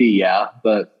 150, yeah,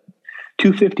 but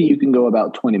 250, you can go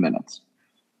about 20 minutes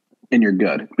and you're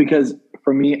good. Because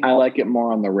for me, I like it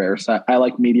more on the rare side. I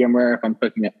like medium rare if I'm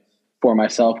cooking it for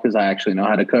myself because I actually know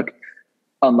how to cook.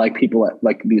 Unlike people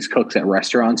like these cooks at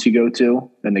restaurants you go to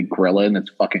and they grill it and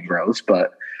it's fucking gross.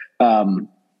 But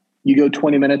you go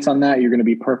 20 minutes on that, you're going to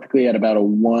be perfectly at about a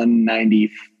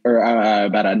 190 or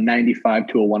about a 95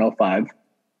 to a 105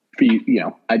 for you. You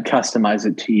know, I'd customize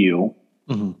it to you,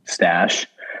 stash.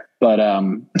 But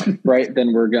right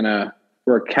then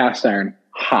we're cast iron,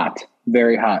 hot,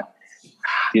 very hot.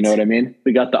 You know what I mean?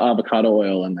 We got the avocado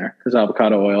oil in there because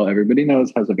avocado oil, everybody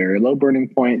knows, has a very low burning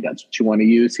point. That's what you want to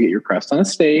use to get your crust on a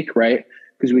steak, right?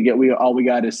 Because all we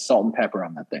got is salt and pepper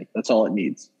on that thing. That's all it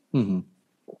needs.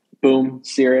 Boom,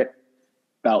 sear it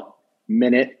about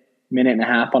minute and a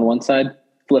half on one side.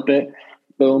 Flip it,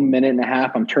 boom, minute and a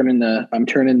half. I'm turning the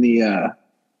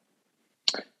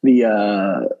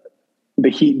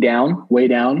heat down, way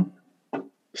down.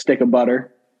 Stick of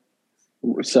butter,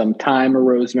 some thyme or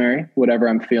rosemary, whatever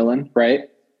I'm feeling, right?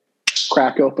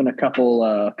 crack open a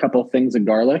couple things of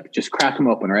garlic. Just crack them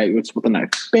open, right? It's with a knife.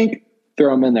 Bink,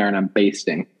 throw them in there, and I'm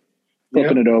basting.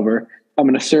 Flipping it over. I'm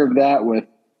going to serve that with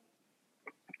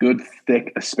good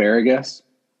thick asparagus,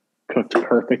 cooked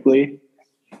perfectly.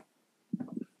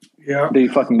 Yeah. There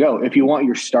you fucking go. If you want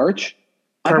your starch,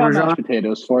 I got mashed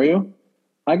potatoes for you.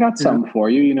 I got something for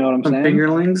you. You know what I'm saying?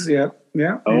 Fingerlings.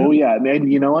 Yeah. Oh yeah,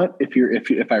 man. You know what?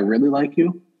 If I really like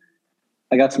you,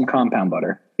 I got some compound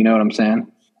butter. You know what I'm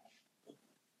saying?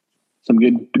 Some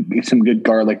good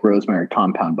garlic rosemary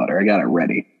compound butter. I got it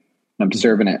ready. I'm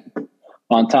serving it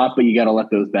on top, but you got to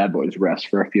let those bad boys rest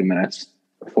for a few minutes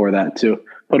before that too.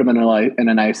 Put them in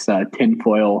a nice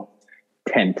tinfoil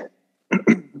tent.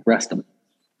 Rest them.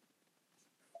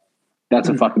 That's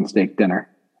a fucking steak dinner.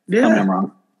 Yeah. Tell me I'm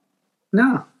wrong.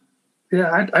 No.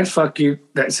 Yeah, I'd fuck you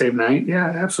that same night. Yeah,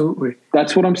 absolutely.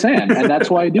 That's what I'm saying, and that's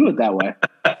why I do it that way.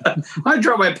 I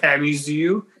drop my panties to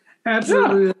you.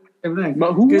 Absolutely. Yeah.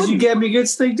 Because you gave me a good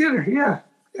steak dinner. Yeah,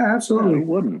 absolutely. Who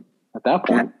wouldn't at that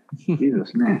point?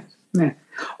 Jesus. Nah.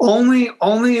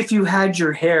 Only if you had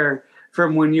your hair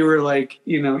from when you were like,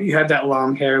 you had that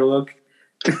long hair look.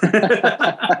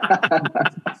 I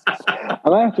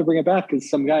might have to bring it back because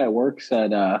some guy at work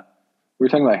said, we were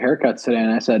talking about haircuts today,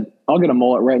 and I said, I'll get a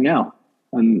mullet right now.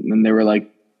 And they were like,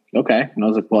 okay. And I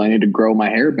was like, well, I need to grow my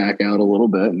hair back out a little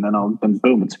bit, and then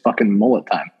boom, it's fucking mullet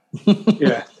time.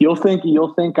 Yeah. You'll think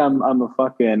I'm a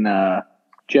fucking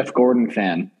Jeff Gordon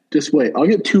fan. Just wait. I'll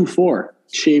get 2-4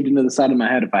 shaved into the side of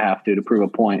my head if I have to prove a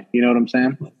point. You know what I'm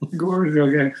saying? Gordon,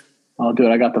 okay. I'll do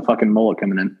it. I got the fucking mullet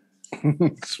coming in.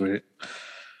 Sweet.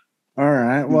 All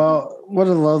right. Well, what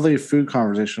a lovely food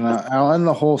conversation. I'll end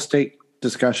the whole steak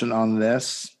discussion on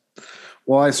this.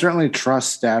 Well, I certainly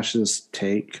trust Stash's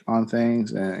take on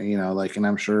things, and and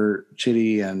I'm sure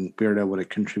Chitty and Beardo would have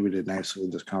contributed nicely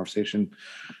to this conversation.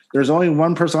 There's only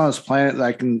one person on this planet that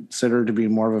I consider to be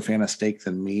more of a fan of steak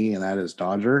than me, and that is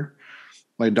Dodger.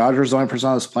 Like, Dodger's the only person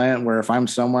on this planet where if I'm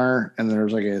somewhere and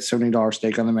there's like a $70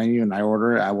 steak on the menu and I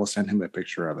order it, I will send him a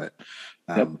picture of it.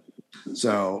 Yep.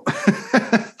 So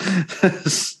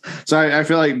I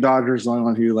feel like Dodger's the only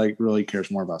one who like really cares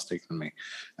more about steak than me.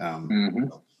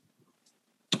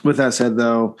 With that said,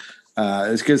 though,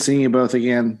 it's good seeing you both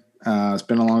again. It's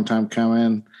been a long time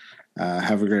coming.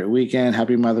 Have a great weekend.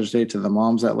 Happy Mother's Day to the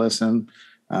moms that listen.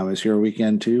 It's your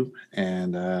weekend too.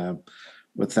 And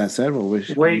with that said, we'll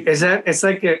wish. Wait, is that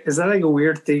like a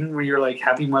weird thing where you're like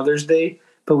Happy Mother's Day,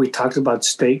 but we talked about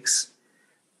steaks?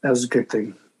 That was a good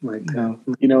thing. Like, no.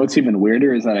 You know what's even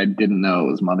weirder is that I didn't know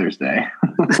it was Mother's Day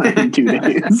in 2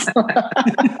 days.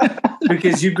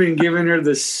 Because you've been giving her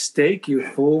the steak, you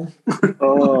fool.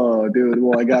 Oh, dude.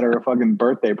 Well, I got her a fucking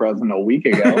birthday present a week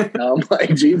ago. Now I'm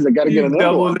like, geez, I got to get another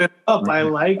doubled one. It up. I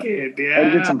like it. Yeah.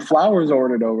 I get some flowers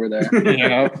ordered over there.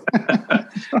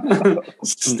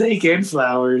 Steak and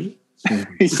flowers.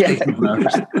 Yeah.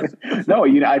 No,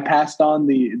 I passed on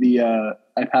the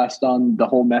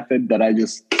whole method that I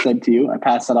just said to you. I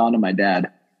passed it on to my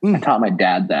dad. I taught my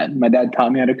dad that. My dad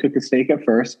taught me how to cook a steak at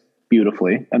first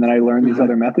beautifully, and then I learned these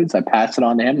other methods. I passed it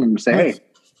on to him and say, "Hey,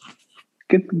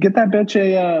 get that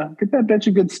bitch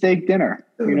a good steak dinner."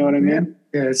 You know what I mean?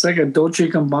 Yeah, it's like a Dolce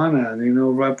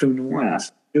Gabbana, wrapped into one. Yeah.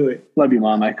 Do it. Love you,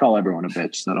 Mom. I call everyone a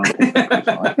bitch, so don't take that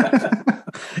personally.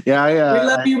 Yeah, we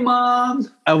love you, Mom.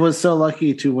 I was so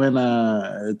lucky to win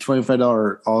a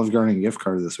 $25 Olive Garden gift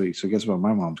card this week. So guess what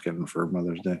my mom's getting for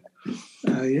Mother's Day?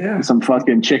 Yeah, some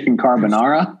fucking chicken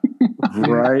carbonara,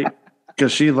 right?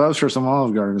 Because she loves her some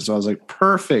Olive Garden. So I was like,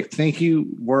 perfect. Thank you,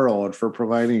 world, for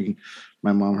providing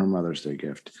my mom her Mother's Day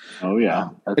gift. Oh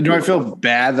yeah. Do I feel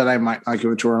bad that I might not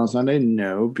give it to her on Sunday?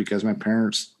 No, because my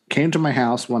parents came to my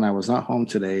house when I was not home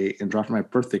today and dropped my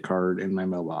birthday card in my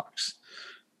mailbox.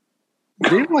 They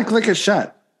didn't click it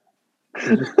shut.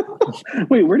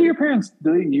 Wait, where do your parents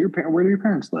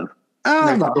live?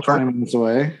 Oh, about 20 minutes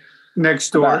away. Next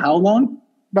door. About how long?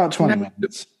 About 20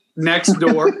 minutes. Next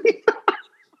door.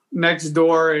 Next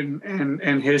door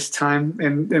and his time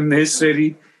and his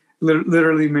city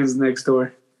literally means next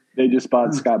door. They just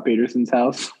bought Scott Peterson's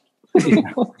house.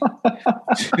 Next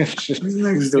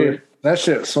door. That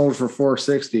shit sold for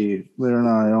 $460. Believe it or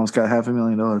not, I almost got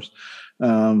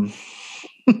 $500,000.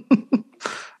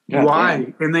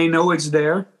 Why? And they know it's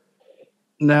there.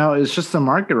 No, it's just the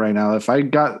market right now. If I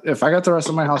got the rest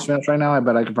of my house finished right now, I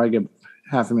bet I could probably get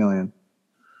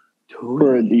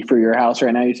 $500,000 for your house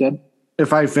right now. You said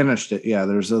if I finished it, yeah.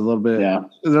 There's a little bit. Yeah,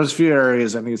 there's a few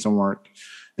areas that need some work.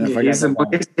 And if he has to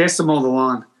mow the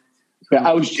lawn. Yeah,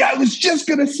 I was just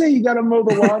gonna say you got to mow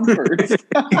the lawn first.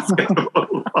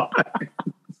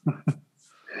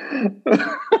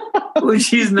 Which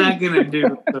he's not gonna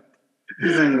do.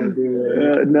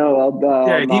 No,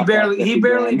 I'll. He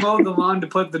barely mowed the lawn to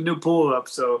put the new pool up.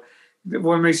 So,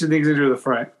 what makes you think he's into the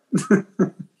front?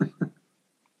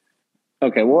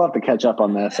 Okay, we'll have to catch up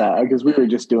on this because we were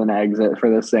just doing an exit for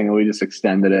this thing and we just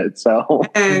extended it. So,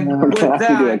 and with that,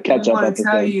 I want to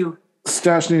tell you,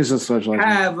 Stash News is socializing.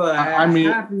 Have a happy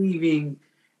evening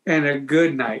and a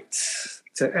good night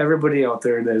to everybody out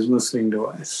there that is listening to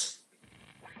us.